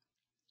melanoma.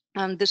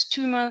 This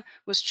tumor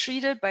was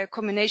treated by a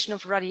combination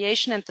of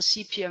radiation and the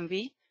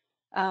CPMV.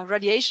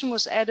 Radiation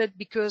was added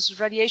because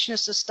radiation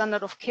is the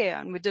standard of care,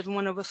 and we didn't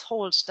want to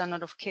withhold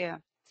standard of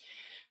care.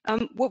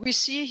 What we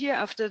see here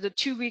after the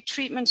 2-week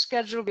treatment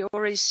schedule, we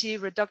already see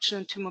reduction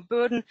in tumor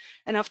burden,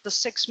 and after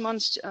 6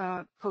 months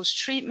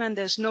post-treatment,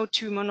 there's no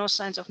tumor, no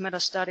signs of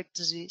metastatic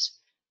disease.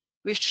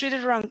 We've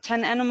treated around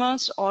 10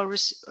 animals, all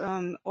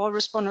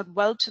responded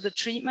well to the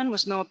treatment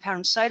with no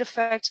apparent side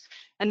effects,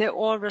 and they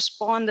all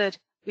responded.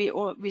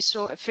 We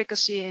saw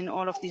efficacy in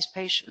all of these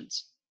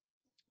patients.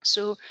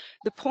 So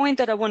the point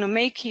that I want to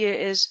make here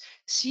is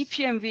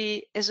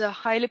CPMV is a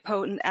highly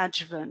potent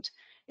adjuvant.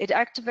 It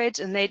activates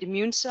innate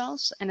immune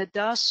cells, and it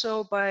does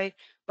so by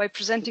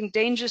presenting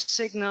danger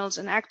signals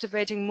and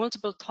activating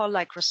multiple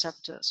toll-like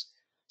receptors.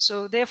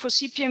 So therefore,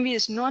 CPMV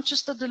is not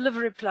just a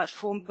delivery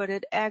platform, but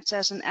it acts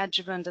as an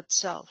adjuvant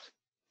itself.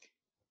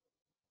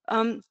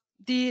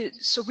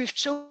 So we've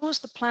chose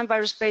the plant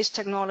virus-based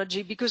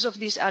technology because of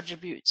these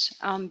attributes.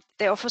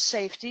 They offer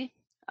safety,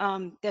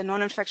 they're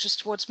non-infectious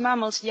towards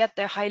mammals, yet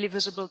they're highly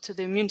visible to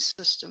the immune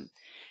system.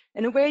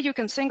 In a way, you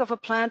can think of a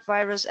plant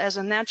virus as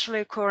a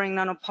naturally occurring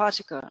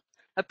nanoparticle,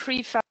 a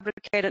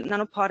prefabricated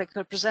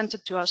nanoparticle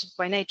presented to us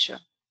by nature.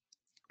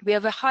 We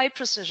have a high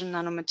precision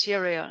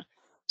nanomaterial.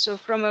 So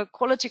from a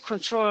quality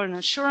control and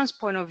assurance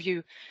point of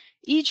view,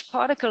 each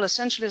particle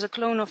essentially is a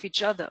clone of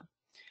each other.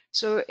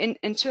 So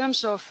in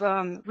terms of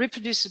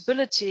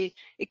reproducibility,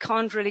 it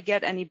can't really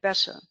get any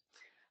better.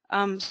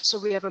 So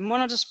we have a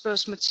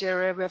monodispersed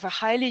material, we have a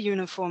highly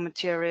uniform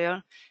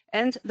material,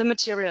 and the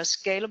material is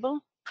scalable,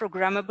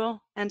 programmable,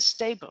 and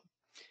stable.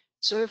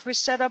 So if we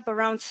set up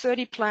around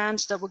 30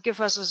 plants, that will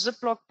give us a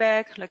Ziploc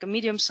bag, like a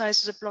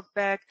medium-sized Ziploc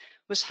bag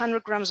with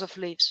 100 grams of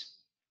leaves.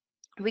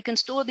 We can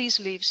store these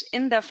leaves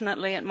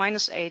indefinitely at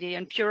 -80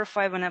 and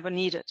purify whenever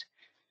needed.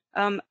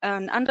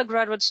 An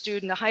undergraduate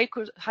student,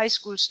 a high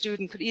school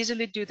student could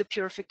easily do the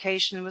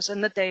purification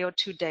within a day or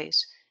 2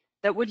 days.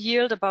 That would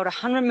yield about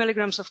 100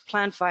 milligrams of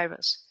plant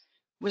virus.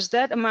 With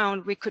that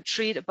amount, we could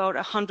treat about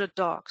 100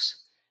 dogs.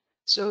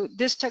 So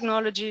this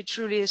technology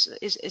truly is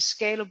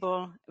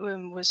scalable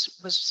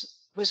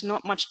with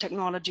not much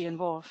technology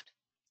involved.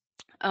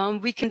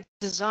 We can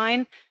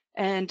design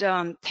and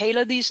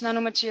tailor these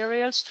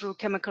nanomaterials through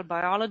chemical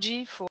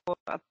biology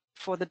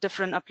for the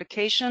different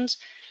applications,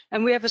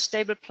 and we have a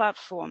stable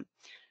platform.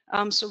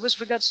 So with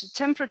regards to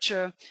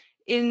temperature,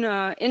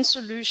 in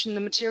solution, the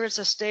materials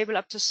are stable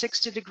up to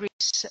 60 degrees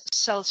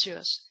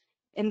Celsius.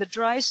 In the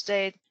dry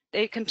state,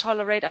 they can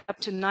tolerate up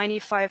to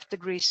 95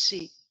 degrees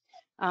C.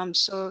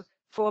 So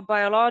for a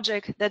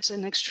biologic, that's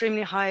an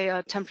extremely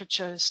high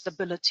temperature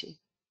stability.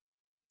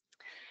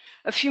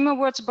 A few more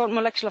words about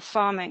molecular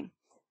farming.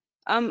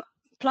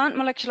 Plant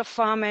molecular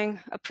farming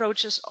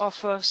approaches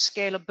offer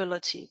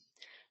scalability.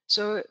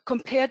 So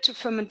compared to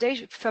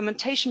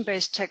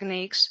fermentation-based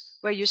techniques,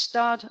 where you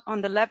start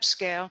on the lab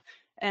scale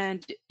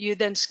and you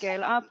then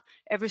scale up,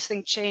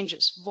 everything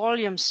changes,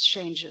 volumes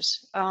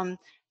changes,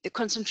 the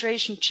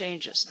concentration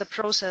changes, the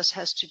process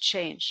has to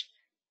change.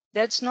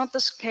 That's not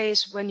the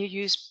case when you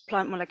use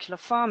plant molecular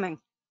farming.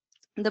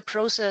 The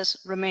process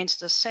remains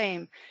the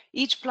same.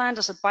 Each plant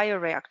is a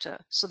bioreactor,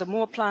 so the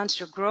more plants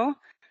you grow,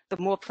 the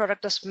more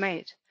product is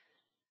made.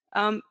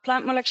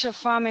 Plant molecular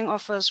farming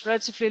offers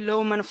relatively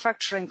low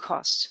manufacturing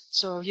costs.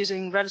 So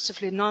using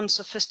relatively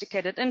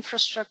non-sophisticated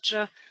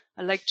infrastructure,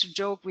 I like to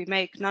joke we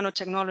make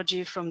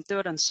nanotechnology from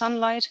dirt and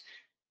sunlight.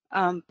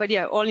 But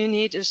yeah, all you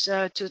need is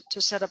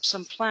to set up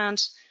some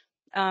plants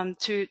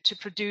to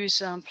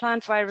produce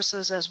plant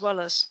viruses as well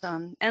as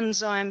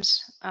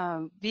enzymes,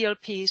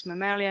 VLPs,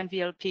 mammalian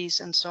VLPs,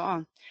 and so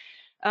on.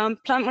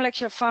 Plant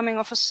molecular farming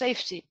offers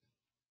safety.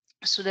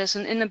 So there's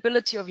an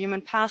inability of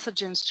human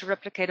pathogens to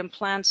replicate in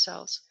plant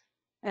cells.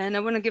 And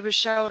I want to give a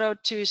shout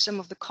out to some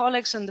of the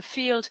colleagues in the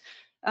field.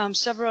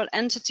 Several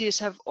entities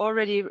have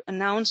already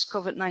announced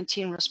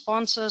COVID-19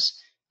 responses.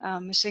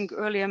 I think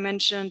earlier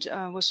mentioned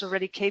was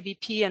already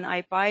KBP and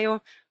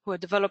iBio, who are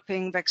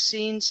developing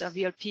vaccines,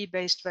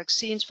 VLP-based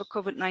vaccines for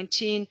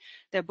COVID-19.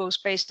 They're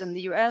both based in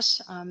the US.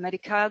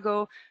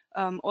 Medicago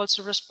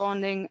also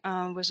responding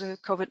with a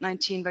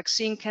COVID-19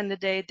 vaccine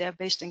candidate. They're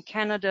based in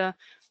Canada.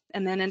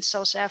 And then in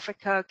South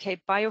Africa,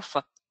 Cape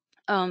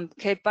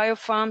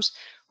Biofarms,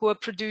 who are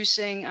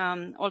producing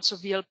also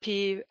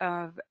VLP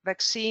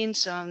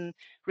vaccines,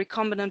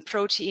 recombinant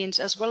proteins,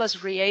 as well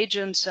as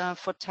reagents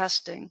for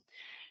testing.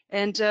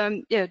 And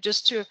yeah,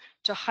 just to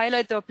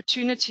highlight the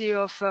opportunity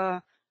of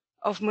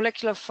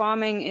molecular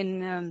farming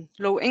in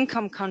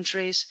low-income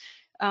countries,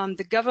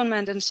 the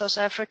government in South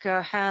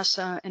Africa has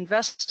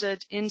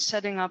invested in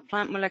setting up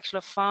plant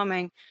molecular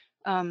farming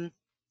to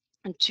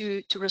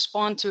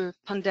respond to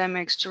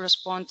pandemics, to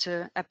respond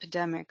to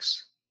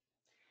epidemics.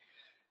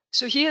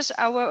 So here's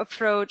our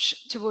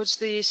approach towards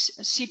this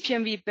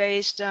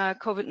CPMV-based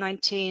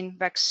COVID-19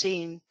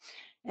 vaccine.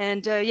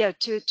 And yeah,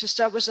 to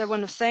start with, I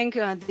want to thank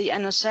the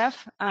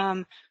NSF,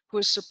 who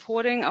is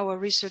supporting our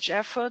research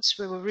efforts.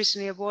 We were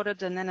recently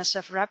awarded an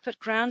NSF Rapid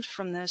Grant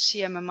from the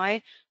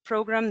CMMI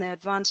program, the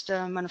Advanced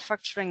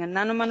Manufacturing and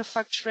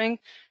Nanomanufacturing.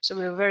 So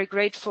we're very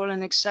grateful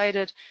and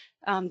excited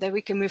that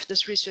we can move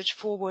this research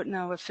forward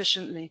now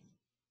efficiently.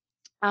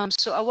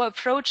 So our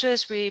approach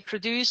is we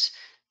produce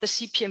the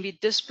CPMV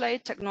display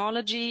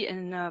technology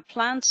in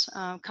plants.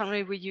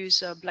 Currently we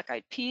use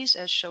black-eyed peas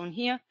as shown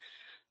here.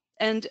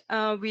 And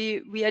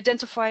we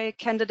identify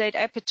candidate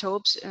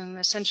epitopes,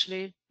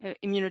 essentially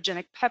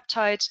immunogenic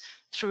peptides,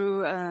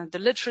 through the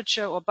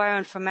literature or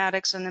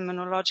bioinformatics and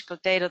immunological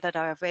data that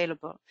are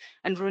available.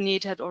 And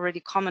Ronit had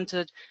already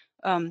commented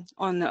on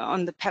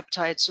the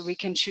peptides, so we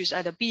can choose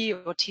either B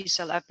or T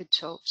cell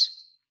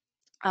epitopes.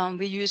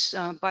 We use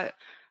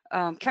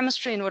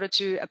chemistry in order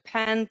to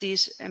append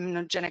these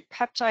immunogenic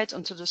peptides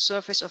onto the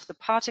surface of the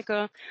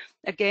particle.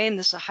 Again,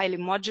 this is a highly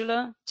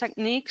modular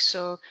technique,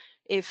 so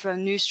if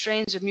new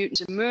strains of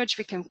mutants emerge,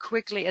 we can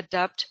quickly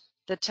adapt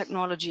the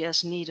technology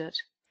as needed.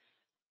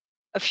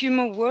 A few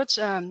more words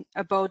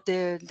about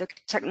the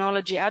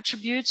technology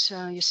attributes.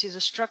 You see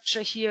the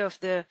structure here of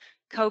the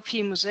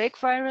cowpea mosaic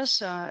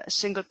virus. A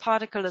single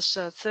particle is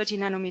 30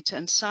 nanometer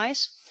in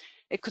size.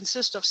 It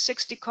consists of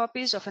 60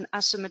 copies of an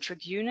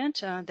asymmetric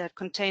unit that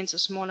contains a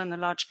small and a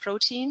large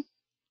protein.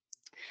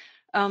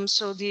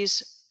 So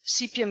these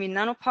CPME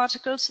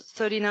nanoparticles,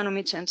 30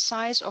 nanometer in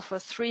size, offer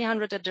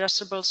 300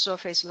 addressable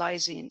surface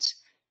lysines.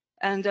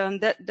 And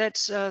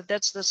that's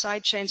the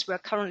side chains we're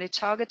currently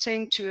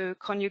targeting to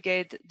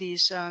conjugate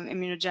these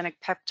immunogenic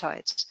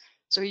peptides.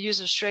 So we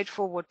use a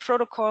straightforward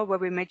protocol where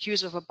we make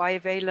use of a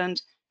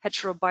bivalent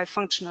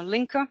heterobifunctional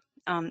linker,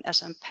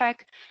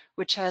 SMPEG,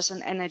 which has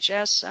an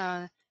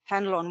NHS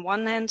handle on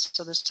one hand,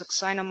 so the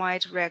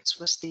succinamide reacts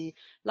with the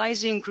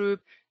lysine group,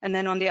 and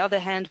then on the other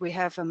hand, we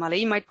have a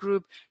maleimide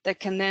group that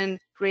can then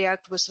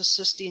react with a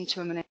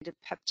cysteine-terminated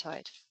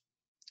peptide.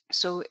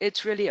 So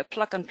it's really a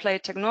plug-and-play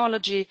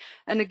technology,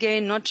 and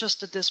again, not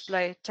just a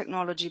display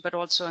technology, but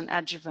also an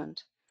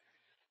adjuvant.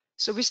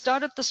 So we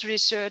started this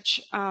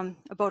research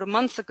about a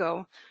month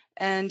ago,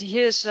 and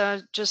here's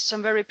just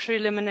some very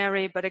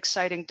preliminary but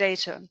exciting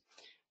data.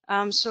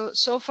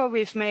 So far,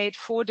 we've made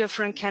 4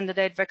 different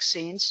candidate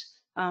vaccines.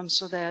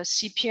 So they're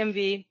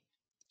CPMV,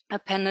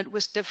 appended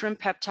with different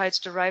peptides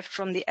derived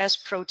from the S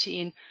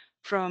protein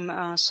from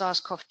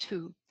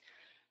SARS-CoV-2.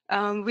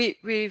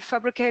 We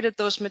fabricated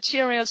those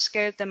materials,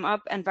 scaled them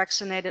up, and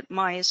vaccinated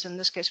mice. In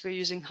this case, we're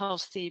using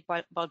healthy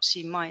bulb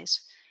C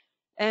mice.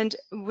 And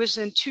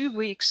within 2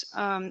 weeks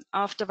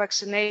after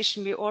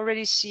vaccination, we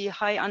already see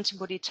high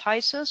antibody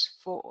titers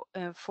for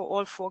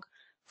all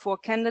four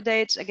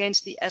candidates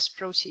against the S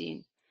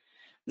protein.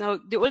 Now,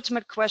 the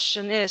ultimate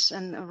question is,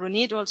 and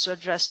Ronit also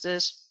addressed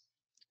this,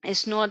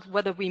 is not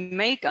whether we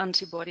make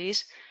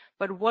antibodies,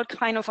 but what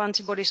kind of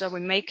antibodies are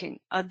we making?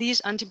 Are these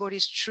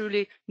antibodies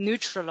truly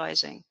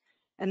neutralizing?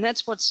 And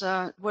that's what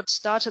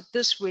started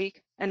this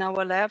week in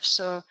our lab.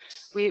 So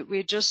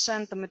we just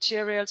sent the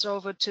materials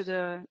over to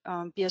the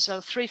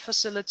BSL-3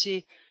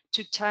 facility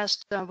to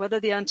test whether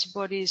the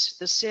antibodies,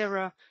 the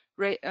sera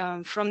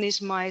from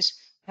these mice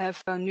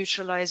have a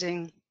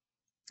neutralizing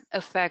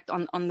effect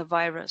on the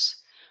virus.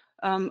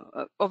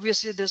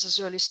 Obviously, this is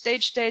early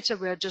stage data.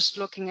 We are just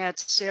looking at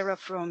sera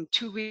from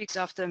 2 weeks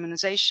after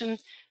immunization.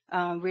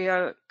 We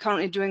are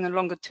currently doing a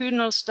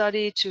longitudinal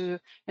study to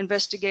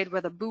investigate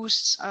whether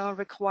boosts are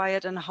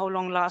required and how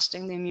long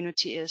lasting the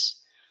immunity is.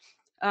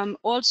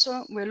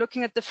 Also, we're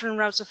looking at different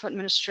routes of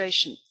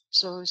administration.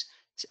 So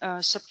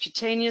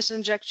subcutaneous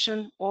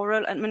injection,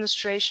 oral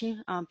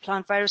administration.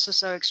 Plant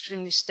viruses are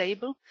extremely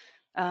stable.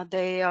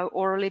 They are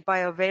orally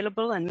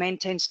bioavailable and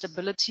maintain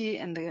stability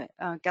in the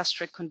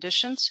gastric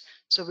conditions.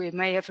 So we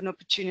may have an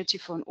opportunity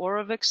for an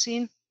oral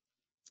vaccine.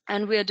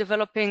 And we are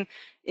developing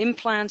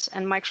implants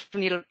and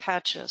microneedle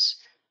patches.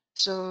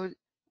 So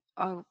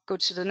I'll go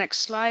to the next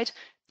slide.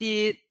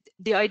 The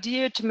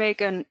idea to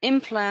make an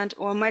implant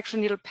or a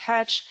microneedle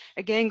patch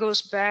again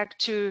goes back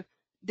to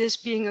this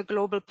being a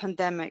global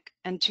pandemic.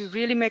 And to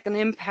really make an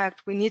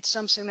impact, we need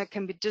something that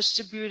can be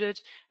distributed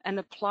and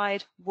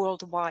applied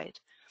worldwide.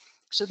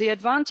 So the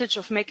advantage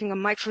of making a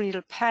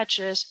microneedle patch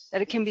is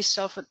that it can be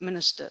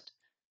self-administered.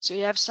 So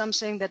you have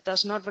something that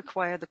does not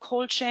require the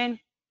cold chain.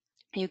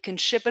 You can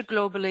ship it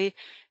globally,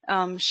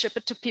 ship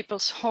it to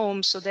people's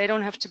homes so they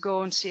don't have to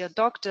go and see a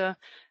doctor,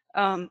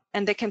 and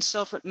they can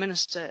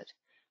self-administer it.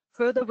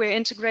 Further, we're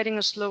integrating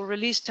a slow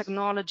release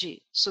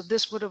technology. So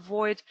this would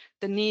avoid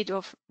the need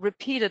of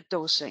repeated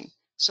dosing.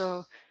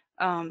 So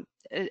a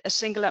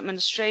single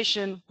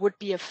administration would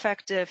be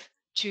effective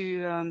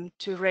to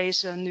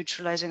raise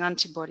neutralizing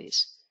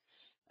antibodies.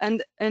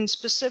 And in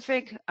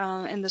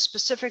the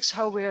specifics,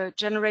 how we're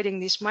generating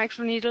these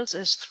microneedles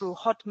is through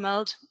hot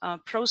melt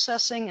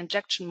processing,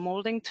 injection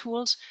molding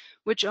tools,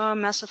 which are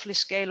massively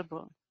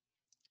scalable.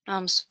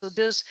 So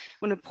this,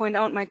 I want to point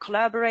out my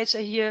collaborator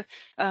here,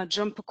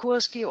 John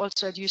Pokurski,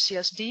 also at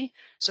UCSD.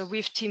 So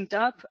we've teamed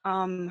up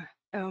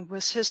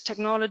with his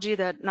technology,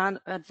 that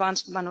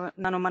advanced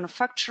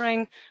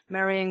nanomanufacturing,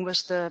 married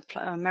with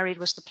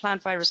the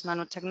plant virus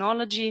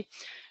nanotechnology.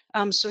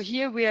 So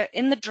here we are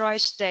in the dry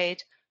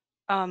state,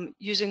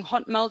 using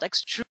hot melt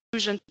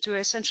extrusion to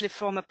essentially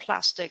form a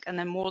plastic and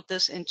then mold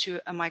this into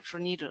a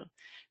microneedle.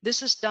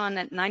 This is done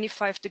at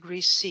 95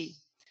 degrees C.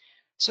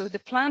 So the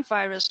plant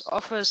virus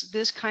offers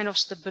this kind of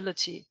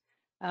stability.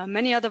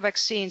 Many other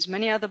vaccines,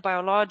 many other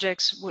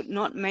biologics would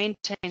not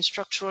maintain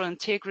structural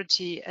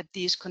integrity at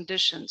these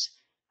conditions.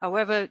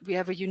 However, we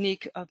have a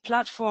unique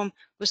platform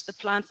with the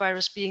plant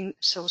virus being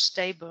so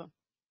stable.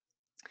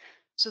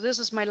 So this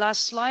is my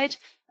last slide,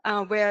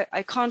 where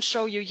I can't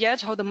show you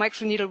yet how the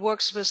microneedle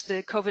works with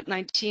the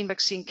COVID-19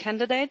 vaccine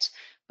candidate,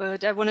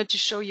 but I wanted to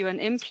show you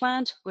an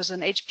implant with an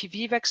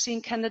HPV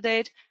vaccine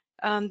candidate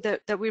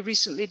that we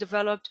recently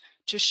developed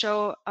to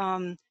show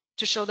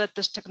that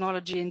this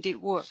technology indeed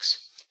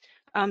works.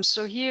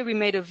 So here we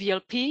made a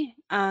VLP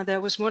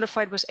that was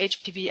modified with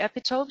HPV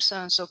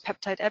epitopes, so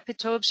peptide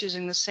epitopes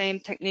using the same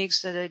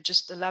techniques that I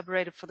just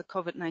elaborated for the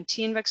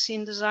COVID-19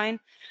 vaccine design.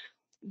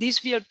 These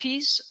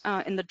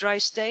VLPs in the dry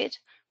state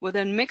were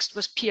then mixed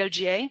with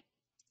PLGA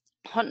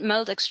hot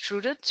melt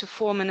extruded to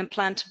form an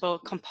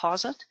implantable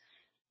composite.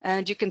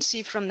 And you can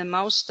see from the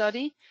mouse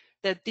study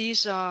that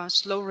these are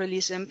slow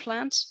release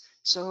implants.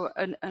 So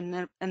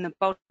in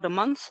about a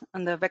month,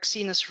 and the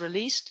vaccine is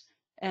released.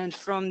 And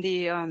from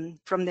the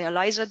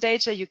ELISA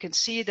data, you can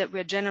see that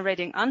we're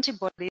generating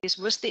antibodies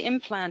with the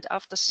implant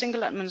after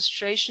single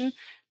administration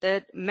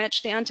that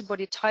match the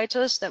antibody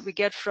titers that we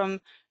get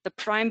from the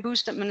prime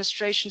boost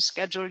administration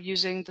schedule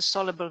using the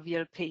soluble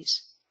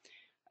VLPs.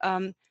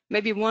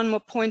 Maybe one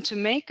more point to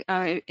make,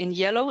 in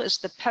yellow is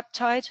the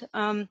peptide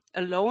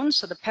alone,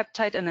 so the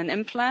peptide in an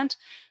implant,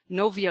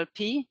 no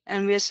VLP,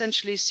 and we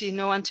essentially see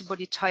no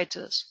antibody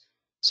titers.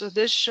 So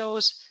this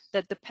shows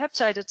that the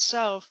peptide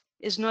itself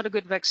is not a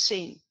good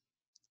vaccine.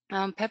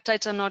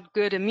 Peptides are not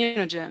good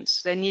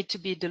immunogens. They need to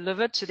be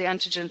delivered to the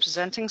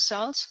antigen-presenting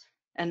cells,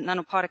 and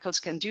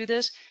nanoparticles can do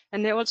this,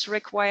 and they also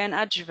require an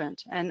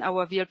adjuvant, and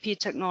our VLP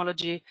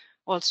technology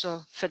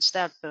also fits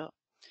that bill.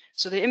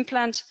 So the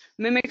implant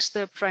mimics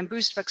the prime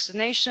boost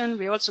vaccination.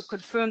 We also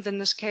confirmed in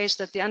this case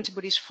that the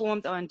antibodies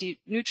formed are indeed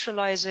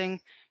neutralizing.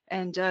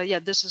 And yeah,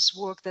 this is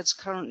work that's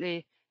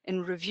currently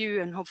in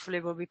review and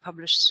hopefully will be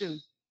published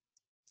soon.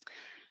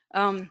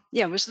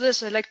 Yeah, with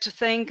this, I'd like to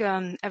thank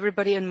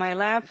everybody in my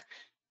lab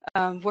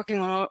working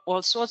on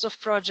all sorts of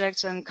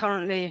projects and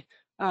currently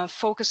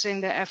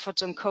focusing their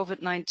efforts on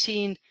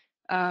COVID-19.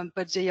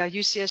 But the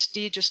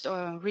UCSD just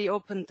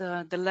reopened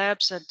the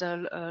labs at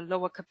the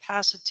lower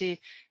capacity,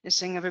 and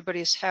saying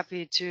everybody is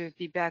happy to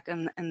be back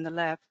in the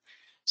lab.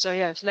 So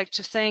yeah, I'd like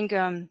to thank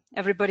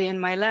everybody in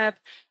my lab,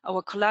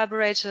 our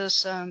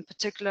collaborators,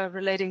 particular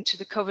relating to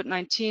the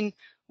COVID-19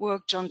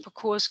 work, John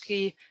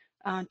Pokorski,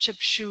 Chip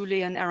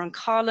Shuley, and Aaron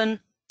Carlin.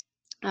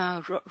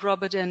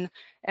 Robert and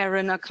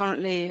Aaron are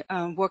currently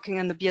working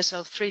in the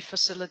BSL-3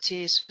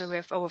 facilities, so we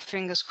have our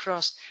fingers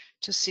crossed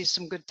to see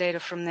some good data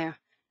from there.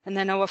 And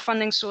then our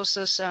funding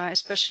sources,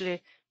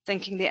 especially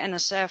thanking the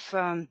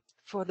NSF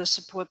for the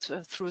support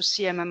through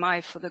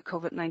CMMI for the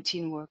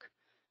COVID-19 work.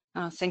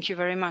 Thank you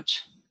very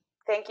much.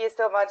 Thank you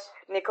so much,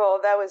 Nicole.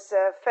 That was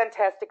a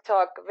fantastic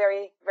talk.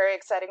 Very, very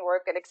exciting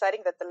work, and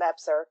exciting that the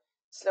labs are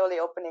slowly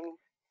opening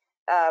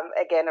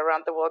again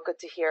around the world. Good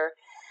to hear.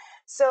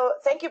 So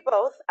thank you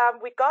both.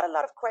 We got a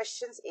lot of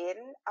questions in,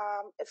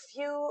 a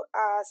few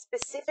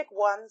specific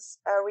ones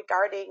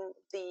regarding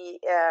the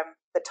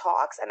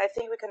talks, and I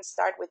think we can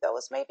start with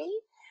those maybe.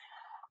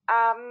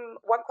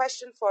 One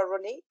question for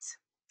Ronit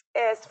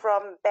is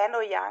from Ben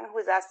Oyang,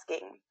 who's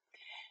asking,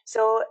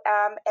 so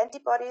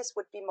antibodies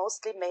would be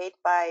mostly made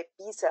by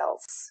B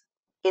cells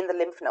in the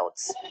lymph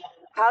nodes.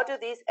 How do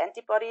these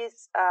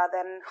antibodies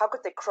then, how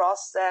could they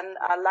cross then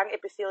lung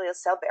epithelial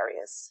cell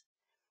barriers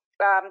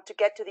to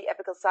get to the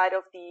apical side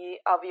of the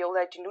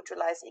alveoli to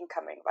neutralize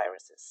incoming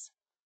viruses?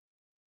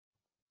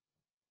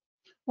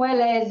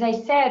 Well, as I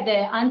said,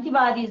 the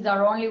antibodies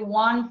are only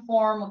one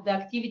form of the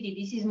activity.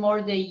 This is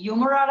more the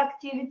humoral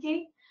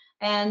activity,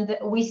 and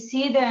we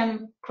see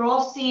them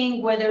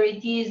crossing, whether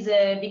it is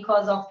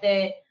because of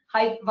the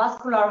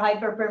vascular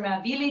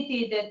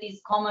hyperpermeability that is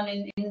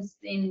common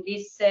in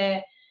this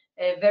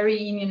very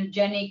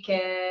immunogenic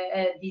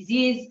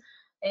disease,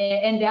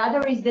 and the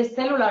other is the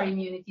cellular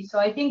immunity. So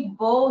I think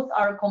both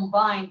are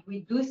combined.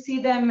 We do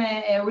see them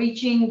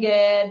reaching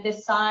the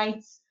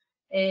sites.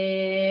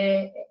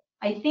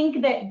 I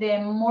think that the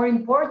more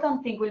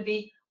important thing will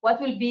be what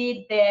will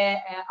be the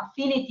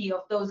affinity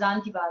of those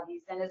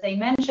antibodies. And as I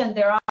mentioned,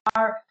 there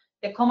are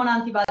the common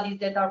antibodies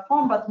that are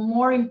formed, but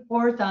more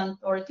important,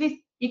 or at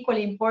least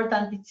equally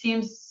important, it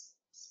seems,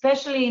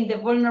 especially in the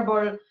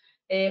vulnerable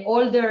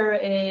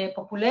older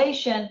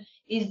population,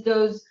 is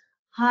those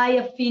high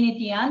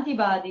affinity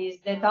antibodies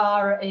that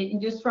are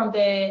induced from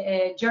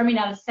the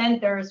germinal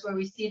centers, where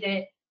we see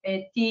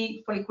the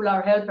T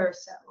follicular helper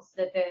cells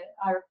that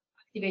are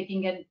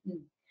activating and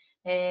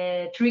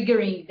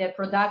triggering the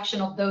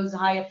production of those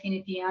high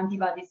affinity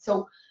antibodies.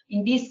 So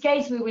in this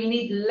case, we will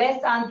need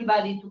less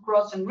antibody to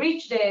cross and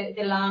reach the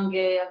lung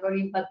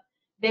algorithm, but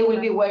they will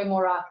be way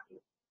more active.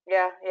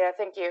 Yeah,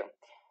 thank you.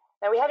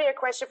 Now we have here a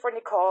question for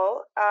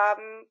Nicole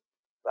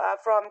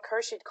from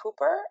Kershit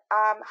Cooper.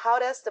 How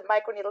does the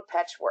microneedle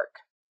patch work?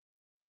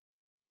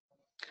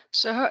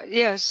 So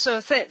yeah,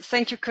 so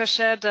thank you,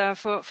 Kershit,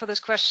 for this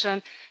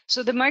question.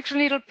 So the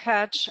microneedle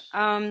patch,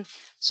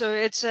 so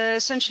it's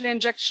essentially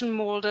injection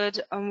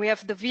molded. We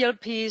have the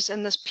VLPs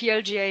and this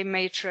PLGA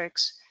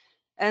matrix,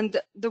 and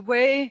the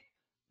way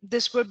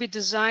this will be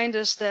designed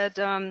is that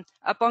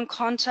upon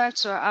contact,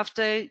 so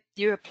after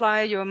you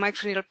apply your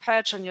microneedle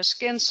patch on your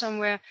skin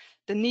somewhere,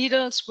 the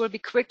needles will be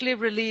quickly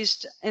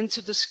released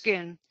into the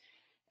skin.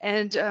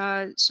 And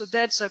so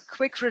that's a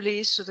quick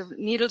release. So the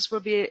needles will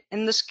be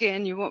in the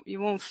skin, you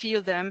won't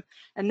feel them.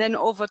 And then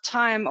over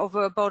time,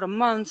 over about a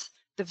month,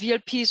 the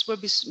VLPs will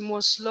be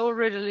more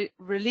slowly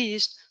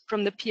released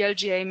from the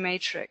PLGA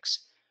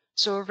matrix.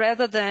 So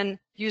rather than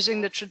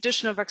using the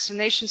traditional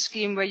vaccination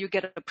scheme where you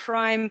get a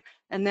prime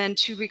and then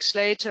 2 weeks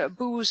later a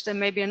boost and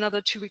maybe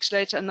another 2 weeks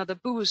later another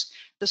boost,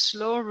 the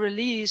slow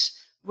release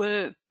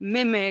will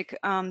mimic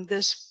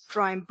this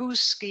prime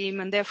boost scheme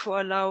and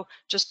therefore allow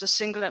just a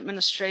single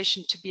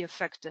administration to be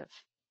effective.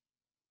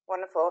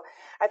 Wonderful.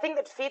 I think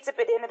that feeds a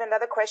bit in at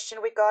another question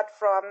we got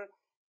from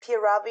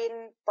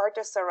Piravin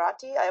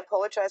Bartasarati. I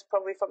apologize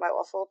probably for my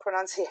awful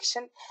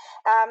pronunciation.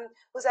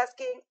 Who's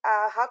asking,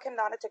 how can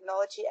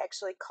nanotechnology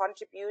actually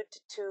contribute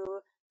to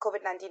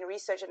COVID-19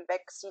 research and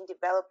vaccine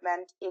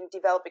development in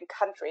developing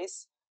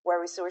countries where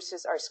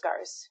resources are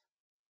scarce?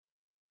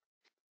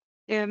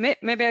 Yeah,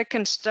 maybe I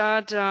can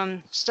start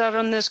on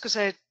this because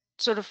I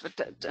sort of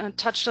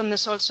touched on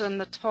this also in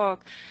the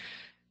talk.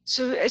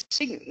 So I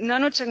think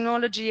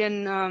nanotechnology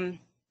and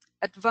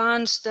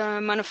advanced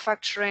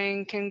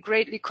manufacturing can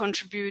greatly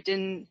contribute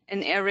in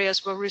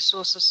areas where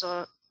resources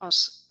are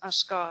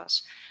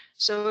scarce.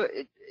 So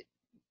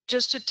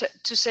just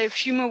to say a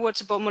few more words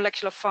about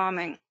molecular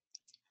farming.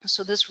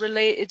 So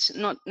it's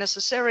not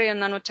necessarily a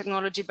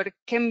nanotechnology, but it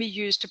can be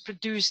used to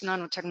produce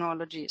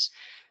nanotechnologies.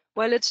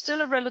 While it's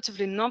still a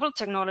relatively novel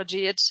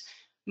technology, it's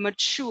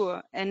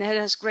mature and it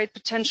has great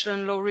potential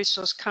in low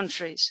resource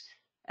countries.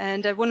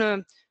 And I want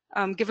to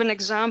give an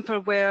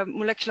example where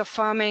molecular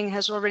farming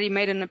has already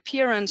made an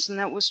appearance, and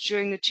that was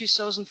during the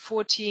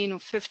 2014 or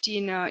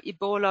 15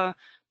 Ebola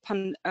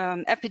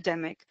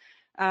epidemic,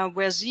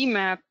 where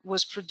ZMAP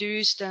was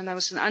produced, and that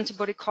was an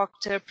antibody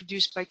cocktail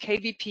produced by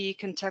KBP,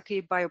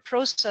 Kentucky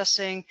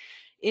Bioprocessing,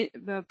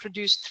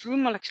 produced through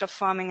molecular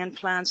farming and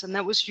plants, and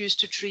that was used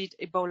to treat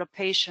Ebola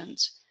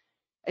patients.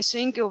 I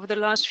think over the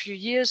last few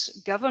years,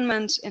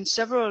 governments in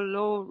several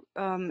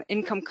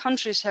low-income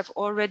countries have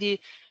already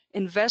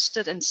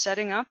invested in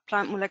setting up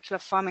plant molecular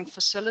farming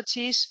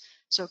facilities.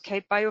 So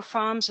Cape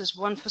Biofarms is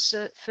one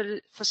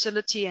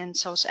facility in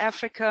South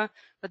Africa,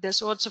 but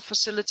there's also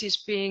facilities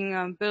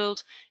being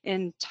built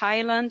in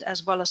Thailand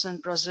as well as in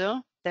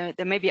Brazil.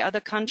 There may be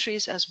other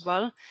countries as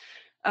well.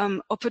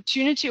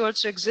 Opportunity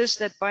also exists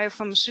that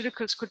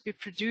biopharmaceuticals could be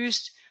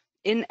produced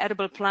in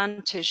edible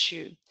plant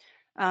tissue.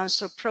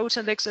 So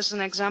Protalix is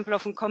an example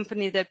of a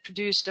company that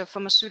produced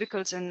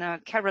pharmaceuticals in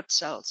carrot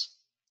cells.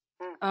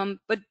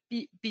 But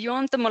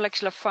beyond the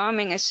molecular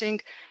farming, I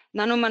think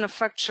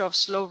nanomanufacture of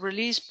slow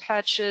release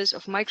patches,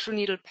 of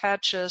microneedle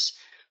patches,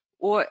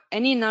 or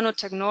any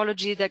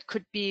nanotechnology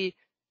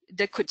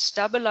that could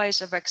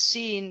stabilize a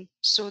vaccine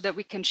so that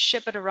we can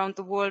ship it around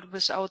the world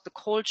without the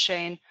cold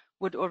chain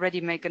would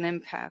already make an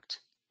impact.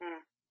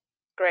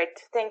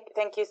 Great,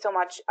 thank you so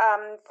much.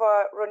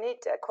 For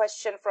Ronit, a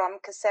question from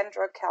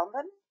Cassandra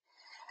Kalman.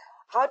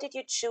 How did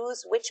you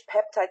choose which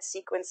peptide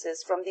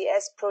sequences from the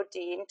S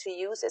protein to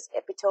use as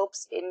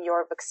epitopes in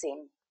your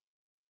vaccine?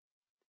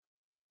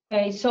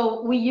 Okay,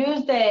 so we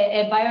used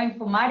a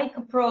bioinformatic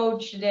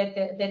approach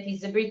that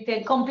is a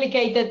bit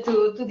complicated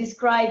to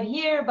describe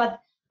here,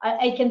 but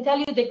I can tell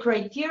you the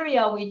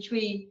criteria which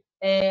we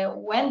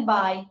went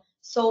by.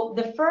 So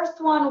the first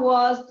one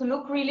was to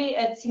look really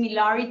at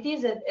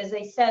similarities. As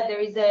I said, there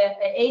is a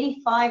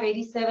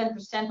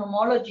 85–87%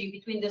 homology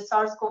between the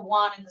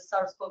SARS-CoV-1 and the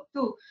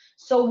SARS-CoV-2.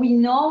 So we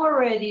know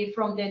already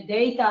from the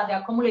data, the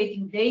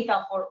accumulating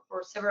data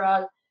for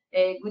several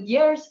good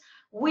years,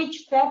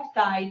 which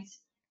peptides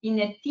in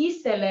a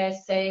T cell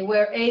assay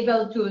were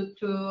able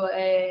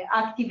to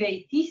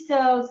activate T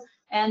cells,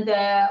 and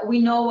we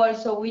know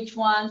also which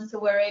ones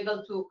were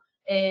able to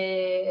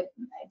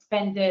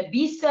expand the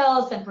B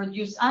cells and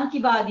produce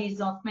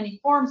antibodies of many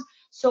forms.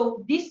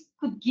 So this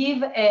could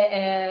give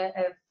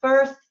a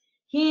first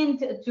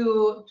hint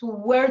to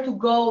where to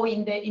go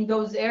in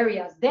those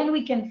areas. Then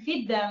we can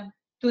feed them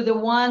to the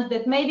ones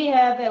that maybe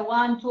have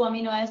 1–2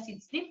 amino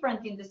acids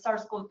different in the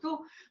SARS-CoV-2,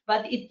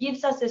 but it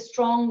gives us a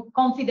strong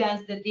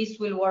confidence that this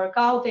will work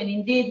out. And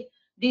indeed,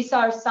 these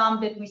are some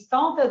that we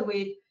started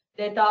with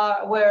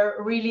that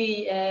were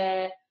really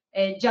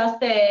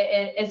just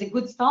as a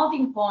good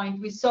starting point.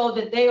 We saw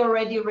that they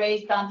already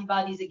raised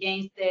antibodies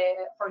against,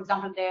 for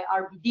example, the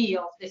RBD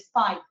of the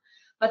spike.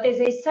 But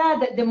as I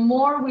said, the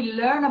more we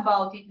learn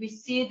about it, we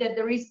see that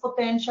there is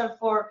potential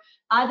for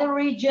other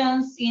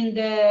regions in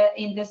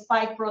the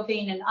spike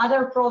protein and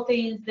other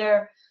proteins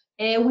there.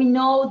 We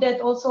know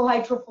that also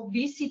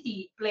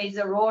hydrophobicity plays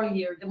a role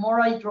here. The more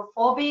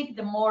hydrophobic,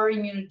 the more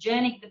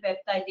immunogenic the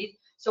peptide is.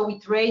 So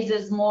it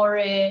raises more,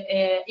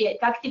 it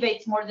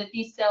activates more the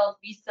T cells,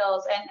 B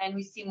cells, and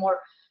we see more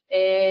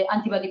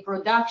antibody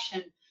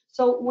production.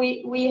 So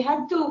we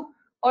had to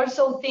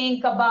also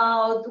think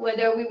about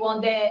whether we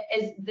want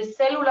the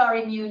cellular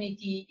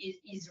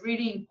immunity is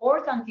really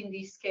important in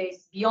this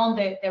case, beyond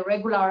the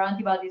regular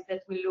antibodies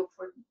that we look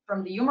for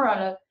from the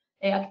humoral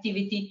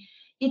activity.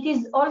 It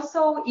is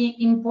also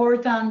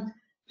important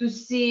to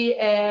see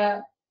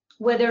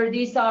whether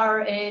these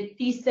are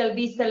T cell,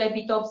 B cell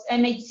epitopes,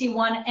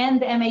 MHC1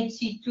 and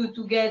MHC2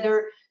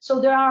 together.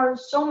 So there are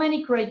so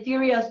many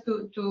criteria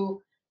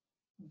to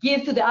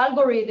give to the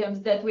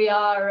algorithms that we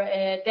are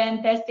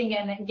then testing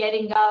and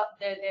getting out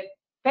the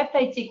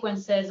peptide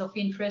sequences of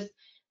interest.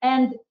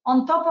 And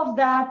on top of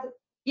that,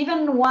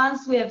 even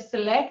once we have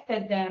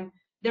selected them,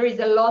 there is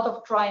a lot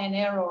of try and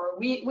error.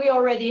 We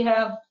already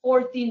have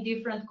 14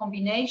 different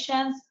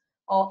combinations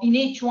or in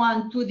each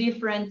one 2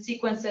 different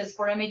sequences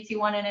for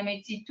MHC1 and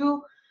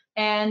MHC2,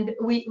 and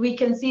we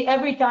can see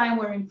every time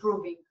we're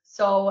improving.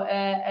 So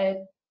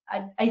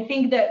I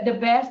think that the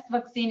best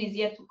vaccine is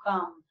yet to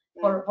come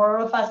for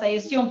all of us. I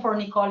assume for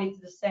Nicole it's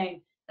the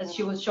same, as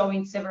she was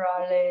showing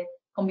several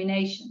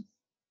combinations.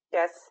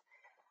 Yes,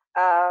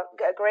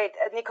 great.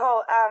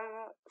 Nicole,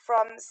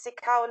 from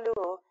Sikao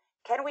Lu,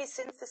 can we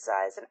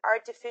synthesize an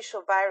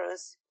artificial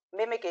virus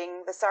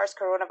mimicking the SARS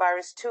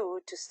coronavirus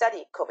 2 to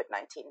study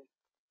COVID-19?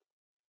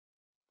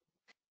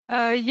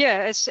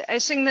 Yeah, I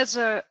think that's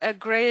a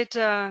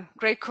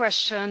great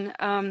question.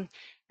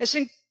 I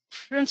think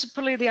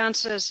principally the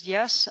answer is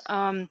yes.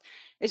 I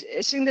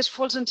think this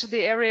falls into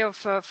the area of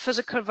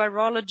physical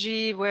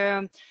virology,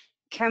 where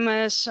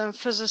chemists,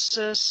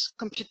 physicists,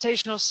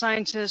 computational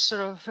scientists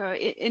sort of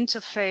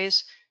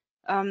interface.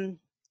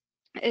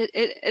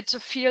 It's a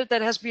field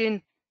that has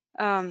been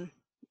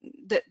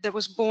that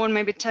was born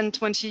maybe 10,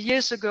 20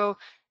 years ago,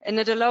 and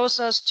it allows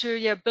us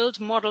to build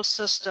model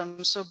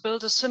systems, so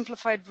build a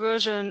simplified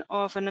version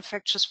of an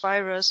infectious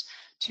virus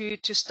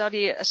to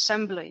study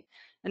assembly.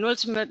 And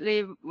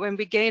ultimately, when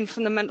we gain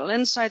fundamental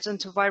insights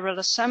into viral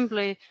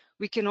assembly,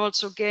 we can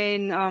also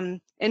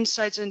gain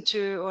insights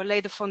into or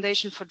lay the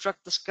foundation for drug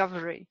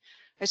discovery.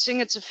 I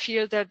think it's a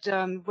field that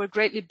will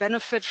greatly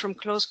benefit from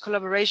close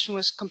collaboration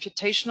with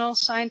computational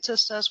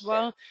scientists as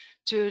well,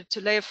 to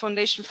lay a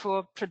foundation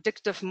for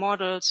predictive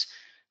models.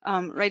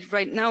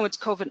 Right now it's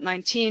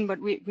COVID-19, but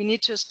we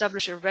need to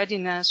establish a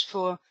readiness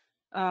for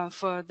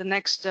the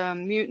next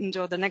mutant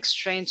or the next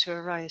strain to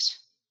arise.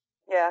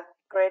 Yeah,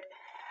 great.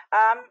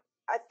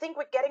 I think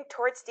we're getting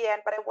towards the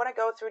end, but I want to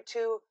go through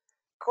 2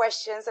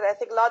 questions that I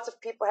think lots of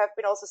people have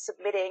been also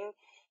submitting,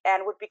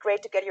 and would be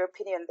great to get your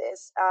opinion on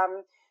this.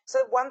 So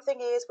one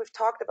thing is, we've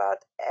talked about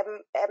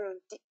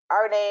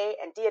RNA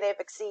and DNA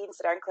vaccines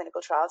that are in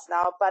clinical trials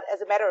now, but as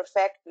a matter of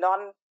fact,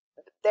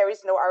 there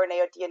is no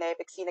RNA or DNA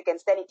vaccine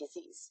against any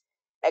disease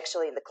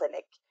actually in the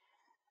clinic.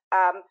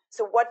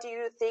 So what do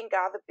you think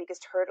are the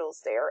biggest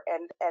hurdles there,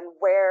 and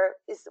where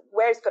is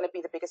going to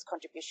be the biggest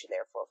contribution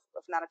there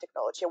of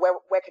nanotechnology?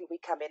 Where can we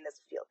come in as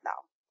a field now?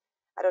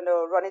 I don't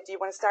know, Ronit, do you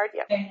want to start?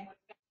 Yeah. Okay.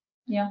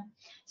 Yeah.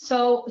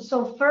 So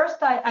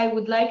first, I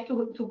would like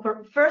to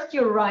first,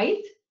 you're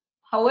right.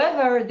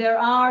 However, there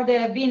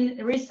have been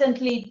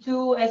recently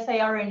 2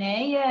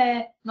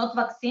 siRNA, not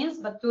vaccines,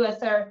 but 2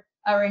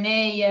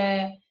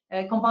 siRNA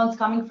compounds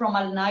coming from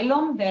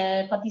Alnylam,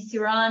 the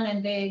patisiran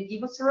and the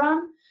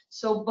givosiran.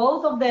 So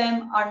both of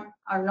them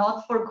are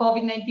not for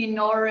COVID-19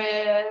 nor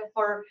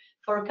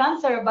for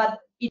cancer, but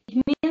it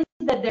means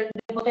that the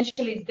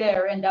potential is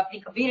there and the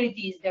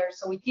applicability is there.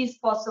 So it is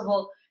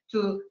possible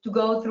to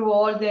go through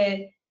all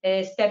the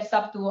steps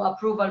up to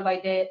approval by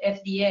the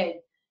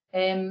FDA.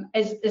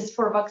 As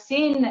for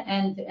vaccine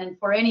and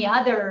for any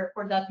other,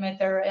 for that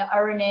matter,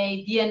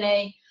 RNA,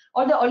 DNA,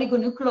 all the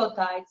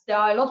oligonucleotides, there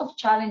are a lot of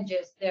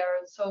challenges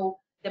there. So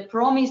the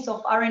promise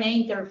of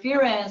RNA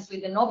interference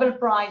with the Nobel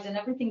Prize and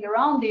everything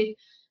around it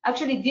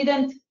actually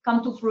didn't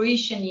come to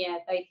fruition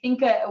yet. I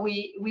think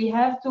we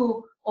have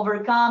to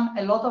overcome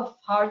a lot of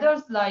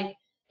hurdles, like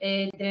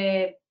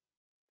the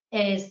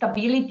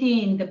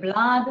stability in the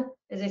blood.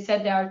 As I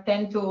said, there are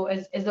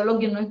as the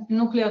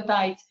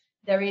oligonucleotides,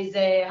 there is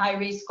a high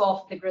risk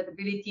of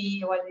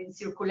degradability while in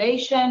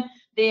circulation.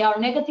 They are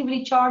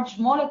negatively charged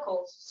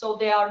molecules, so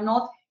they are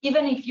not,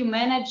 even if you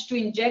manage to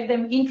inject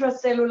them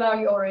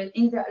intracellularly or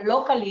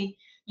locally,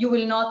 you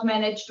will not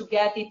manage to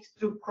get it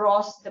to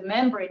cross the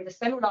membrane, the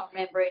cellular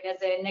membrane,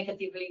 as a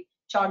negatively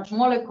charged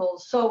molecule.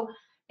 So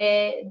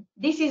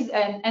this is,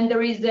 and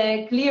there is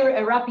a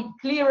rapid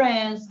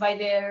clearance by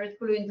the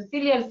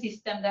reticuloendothelial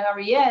system, the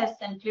RES,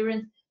 and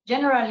clearance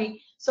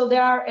generally. So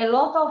there are a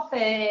lot of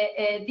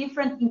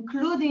different,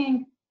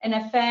 including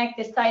a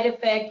side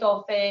effect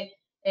of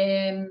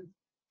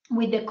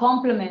with the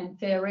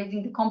complement,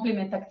 raising the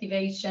complement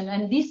activation.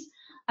 And this,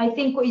 I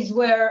think, is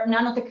where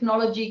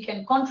nanotechnology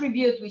can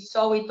contribute. We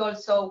saw it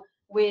also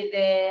with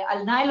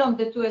Alnylam,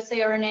 the 2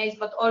 siRNAs,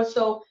 but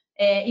also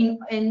in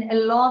a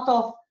lot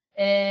of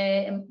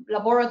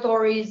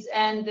laboratories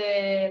and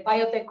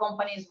biotech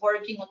companies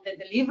working on the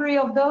delivery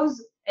of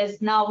those.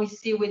 As now we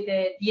see with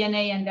the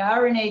DNA and the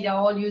RNA, they're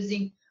all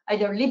using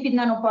either lipid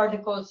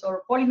nanoparticles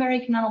or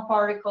polymeric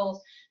nanoparticles,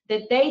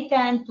 that they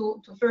tend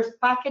to first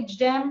package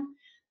them.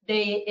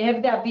 They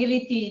have the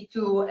ability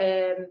to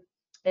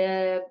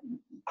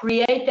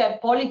create a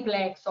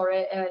polyplex or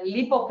a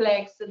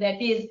lipoplex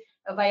that is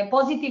by a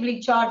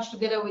positively charged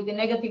together with the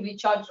negatively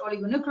charged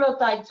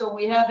oligonucleotide. So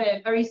we have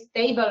a very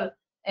stable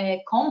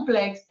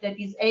complex that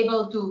is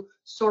able to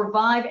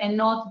survive and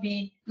not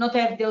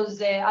have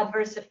those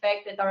adverse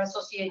effects that are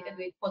associated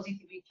with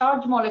positively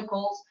charged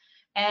molecules.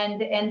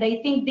 And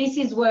I think this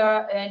is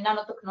where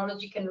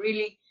nanotechnology can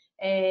really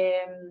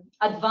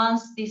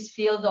advance this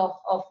field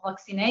of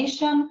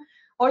vaccination.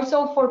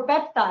 Also for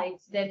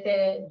peptides that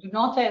do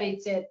not have,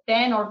 it's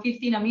 10 or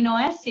 15 amino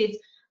acids,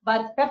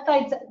 but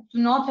peptides do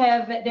not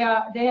have,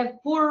 they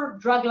have poor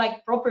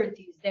drug-like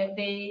properties.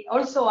 They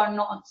also are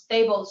not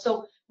stable.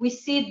 So we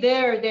see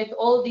there that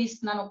all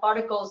these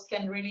nanoparticles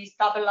can really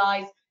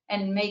stabilize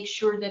and make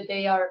sure that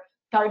they are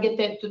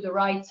targeted to the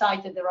right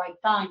site at the right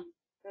time.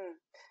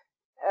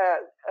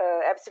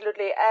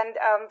 Absolutely. And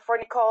for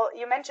Nicole,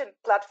 you mentioned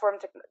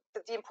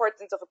the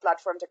importance of a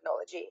platform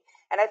technology.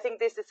 And I think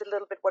this is a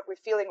little bit what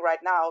we're feeling right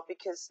now,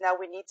 because now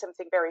we need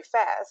something very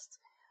fast.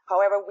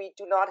 However, we're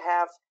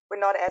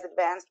not as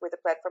advanced with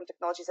the platform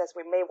technologies as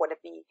we may want to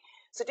be.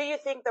 So do you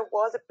think there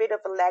was a bit of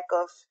a lack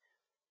of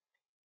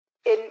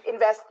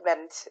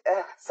investment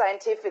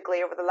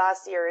scientifically over the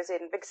last years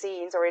in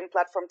vaccines or in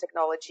platform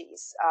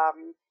technologies,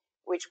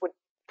 which would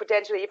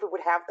potentially, if we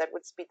would have that,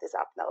 would speed this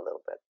up now a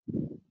little bit?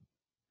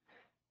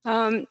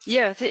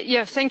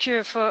 Thank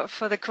you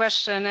for the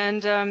question.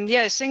 And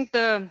I think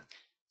the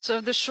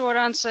short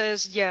answer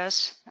is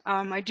yes.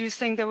 I do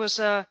think there was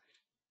a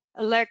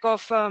lack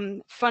of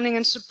funding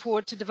and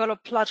support to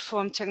develop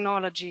platform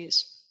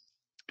technologies.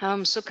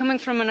 So coming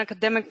from an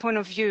academic point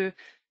of view,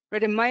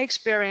 right, in my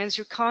experience,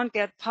 you can't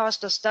get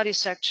past a study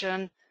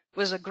section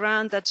with a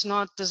grant that's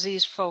not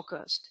disease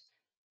focused.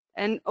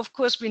 And of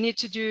course, we need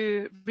to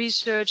do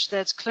research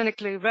that's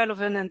clinically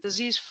relevant and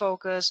disease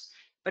focused.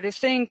 But I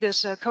think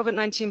this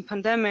COVID-19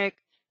 pandemic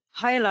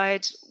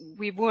highlights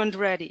we weren't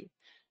ready.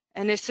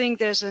 And I think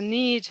there's a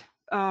need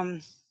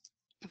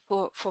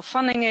for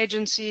funding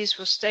agencies,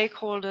 for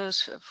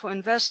stakeholders, for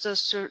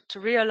investors to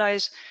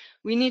realize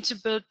we need to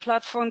build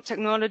platform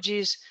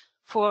technologies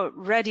for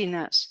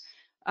readiness.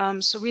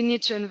 So we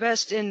need to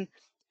invest in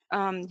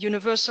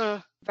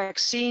universal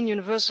vaccine,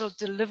 universal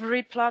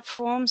delivery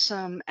platforms,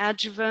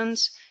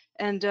 adjuvants,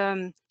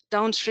 and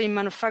downstream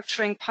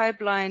manufacturing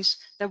pipelines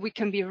that we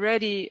can be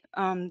ready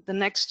the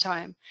next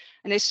time.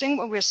 And I think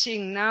what we're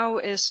seeing now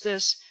is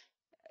this,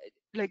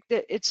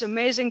 it's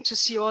amazing to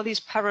see all these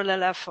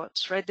parallel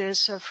efforts, right?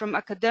 There's from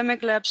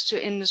academic labs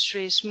to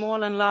industry,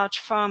 small and large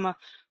pharma,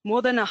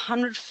 more than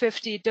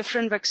 150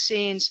 different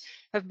vaccines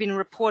have been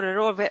reported at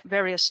all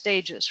various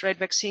stages, right?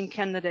 Vaccine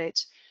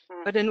candidates.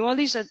 But in all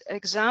these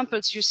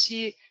examples, you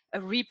see a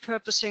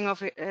repurposing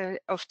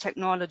of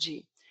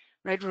technology.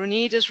 Right,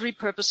 Ronit is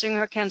repurposing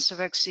her cancer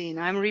vaccine.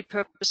 I'm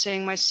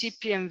repurposing my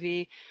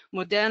CPMV.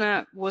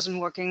 Moderna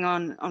wasn't working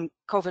on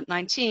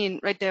COVID-19,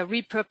 right? They're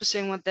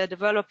repurposing what they're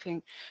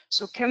developing.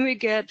 So can we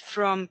get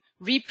from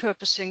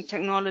repurposing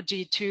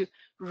technology to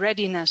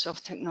readiness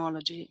of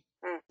technology?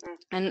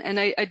 And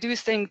I do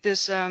think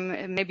this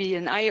may be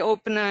an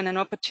eye-opener and an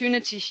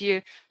opportunity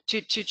here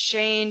to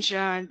change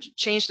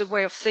the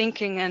way of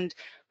thinking and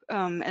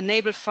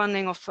enable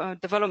funding of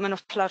development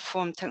of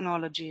platform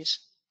technologies.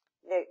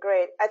 Yeah,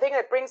 great. I think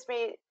that brings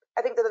me,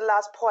 to the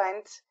last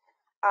point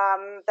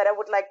that I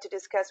would like to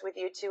discuss with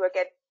you too, or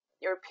get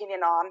your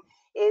opinion on,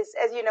 is,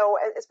 as you know,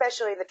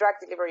 especially in the drug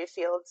delivery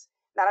field,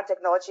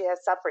 nanotechnology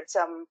has suffered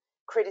some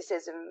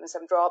criticism,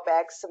 some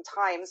drawbacks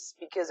sometimes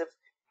because of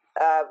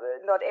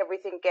not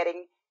everything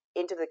getting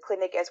into the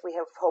clinic as we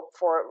have hoped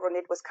for.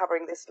 Ronit was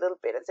covering this a little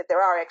bit and said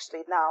there are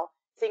actually now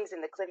things in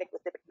the clinic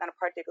with lipid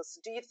nanoparticles.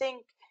 Do you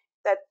think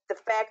that the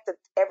fact that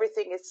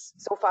everything is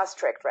so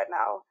fast-tracked right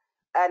now,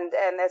 and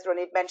as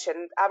Ronit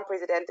mentioned,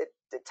 unprecedented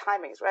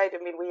timings, right?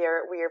 I mean, we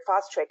are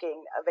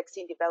fast-tracking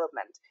vaccine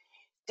development.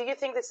 Do you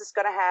think this is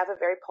going to have a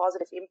very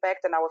positive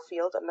impact on our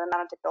field, on the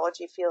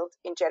nanotechnology field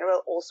in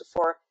general, also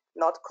for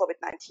not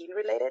COVID-19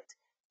 related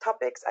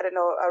topics? I don't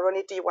know,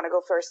 Ronit, do you want to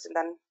go first and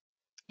then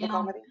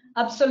Nicole, maybe?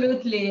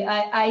 Absolutely.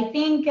 I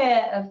think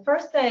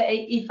first,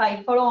 if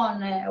I follow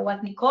on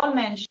what Nicole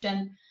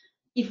mentioned,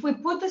 if we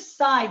put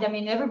aside, I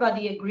mean,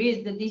 everybody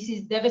agrees that this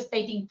is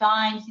devastating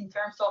times in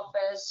terms of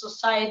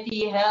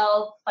society,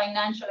 health,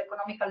 financial,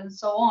 economical, and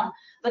so on.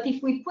 But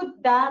if we put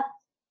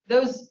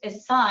those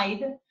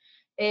aside,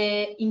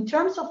 in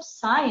terms of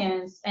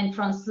science and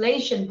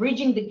translation,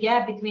 bridging the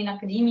gap between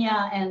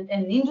academia and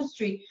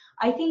industry,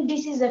 I think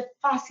this is a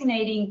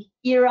fascinating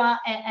era,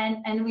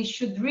 and we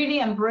should really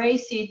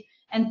embrace it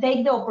and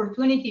take the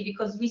opportunity,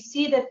 because we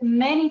see that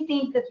many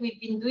things that we've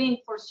been doing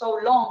for so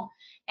long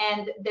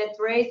and that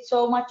raised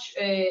so much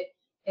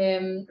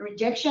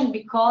rejection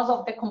because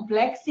of the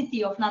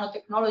complexity of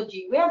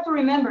nanotechnology. We have to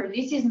remember,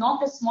 this is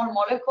not a small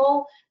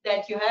molecule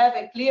that you have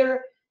a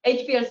clear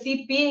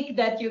HPLC peak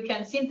that you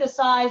can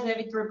synthesize, have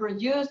it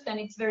reproduced, and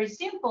it's very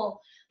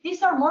simple.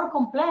 These are more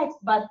complex,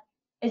 but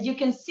as you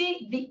can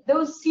see,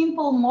 those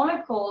simple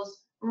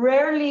molecules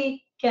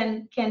rarely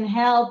can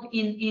help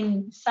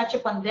in such a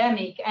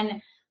pandemic.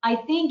 And I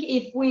think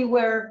if we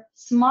were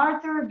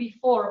smarter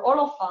before, all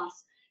of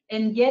us,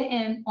 and get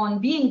in on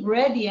being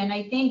ready, and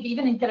I think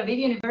even in Tel Aviv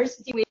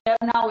University, we have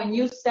now a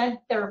new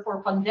center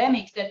for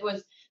pandemics that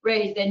was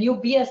raised, a new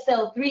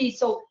BSL-3,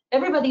 so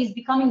everybody is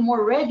becoming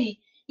more ready.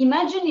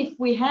 Imagine if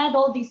we had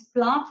all these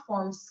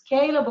platforms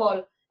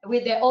scalable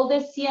with all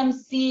the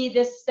CMC,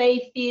 the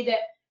safety,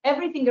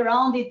 everything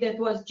around it that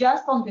was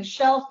just on the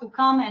shelf to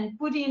come and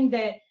put in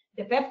the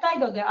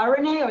peptide or the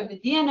RNA or the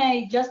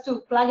DNA just to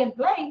plug and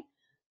play.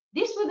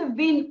 This would have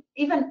been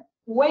even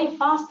way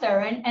faster.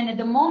 And at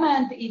the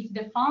moment, if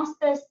the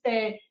fastest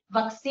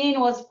vaccine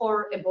was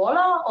for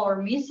Ebola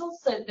or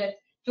measles that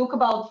took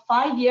about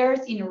 5 years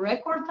in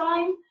record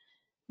time,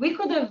 we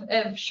could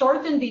have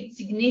shortened it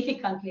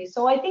significantly.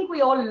 So I think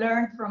we all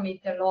learned from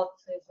it a lot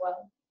as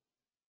well.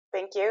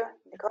 Thank you,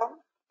 Nicole.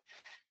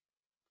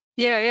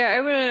 Yeah,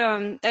 I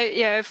will.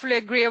 I fully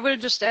agree. I will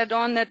just add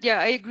on that. Yeah,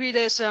 I agree.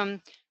 There's I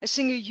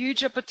think a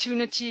huge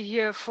opportunity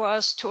here for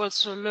us to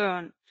also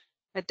learn.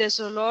 That there's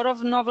a lot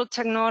of novel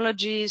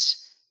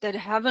technologies that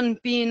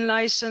haven't been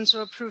licensed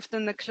or approved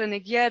in the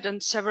clinic yet,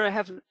 and several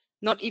have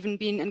not even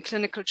been in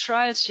clinical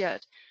trials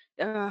yet.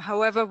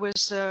 However, with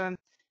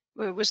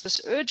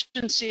this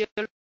urgency,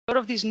 a lot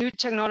of these new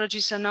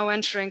technologies are now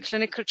entering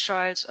clinical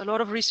trials. A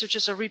lot of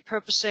researchers are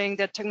repurposing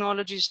their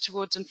technologies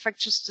towards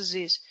infectious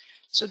disease.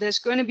 So there's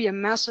going to be a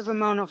massive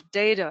amount of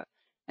data,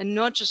 and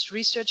not just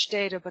research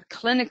data, but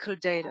clinical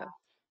data.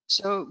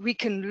 So we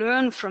can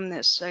learn from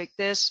this.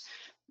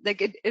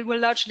 It will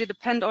largely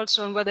depend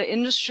also on whether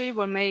industry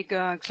will make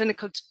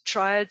clinical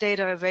trial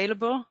data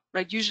available.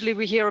 Right? Usually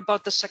we hear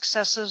about the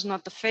successes,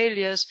 not the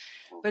failures.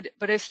 But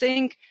I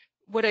think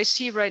what I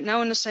see right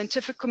now in the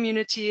scientific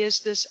community is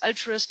this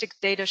altruistic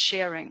data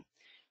sharing.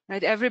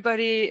 Right?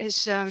 Everybody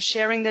is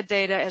sharing the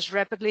data as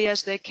rapidly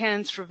as they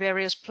can through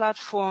various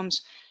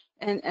platforms.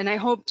 And I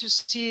hope to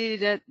see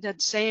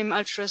that same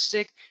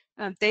altruistic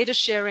data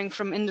sharing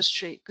from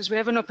industry, because we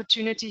have an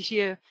opportunity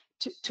here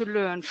to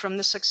learn from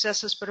the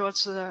successes, but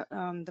also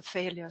the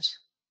failures.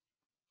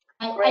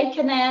 I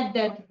can add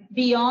that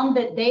beyond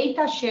the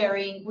data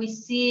sharing, we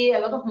see a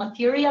lot of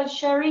material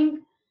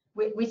sharing.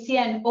 We see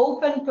an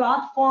open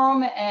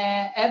platform.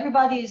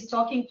 Everybody is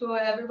talking to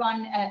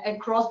everyone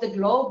across the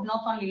globe,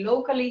 not only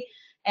locally.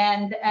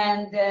 And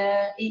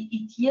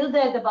it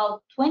yielded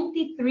about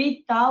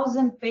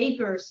 23,000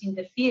 papers in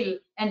the field,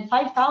 and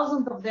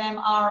 5,000 of them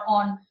are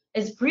on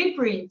as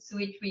preprints,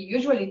 which we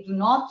usually do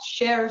not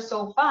share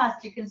so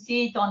fast. You can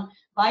see it on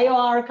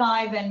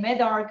bioRxiv and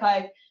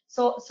medRxiv.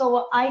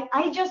 So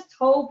I just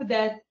hope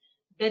that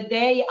the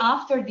day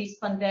after this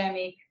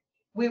pandemic,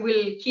 we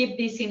will keep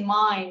this in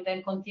mind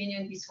and continue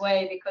in this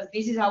way, because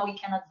this is how we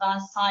can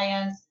advance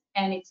science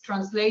and its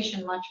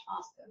translation much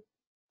faster.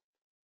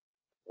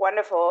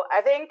 Wonderful.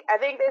 I think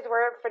these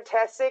were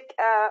fantastic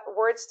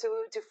words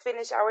to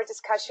finish our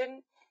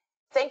discussion.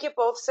 Thank you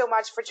both so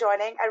much for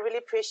joining. I really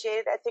appreciate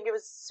it. I think it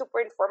was super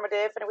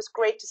informative, and it was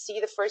great to see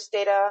the first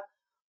data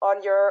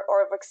on your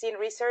vaccine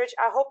research.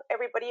 I hope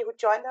everybody who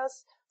joined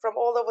us from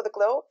all over the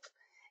globe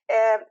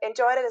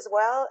enjoyed it as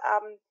well.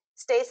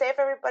 Stay safe,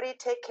 everybody.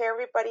 Take care,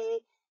 everybody,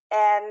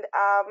 and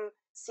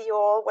see you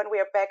all when we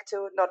are back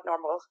to not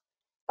normal.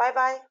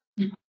 Bye-bye.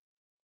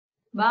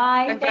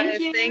 Bye.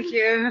 Thank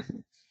you.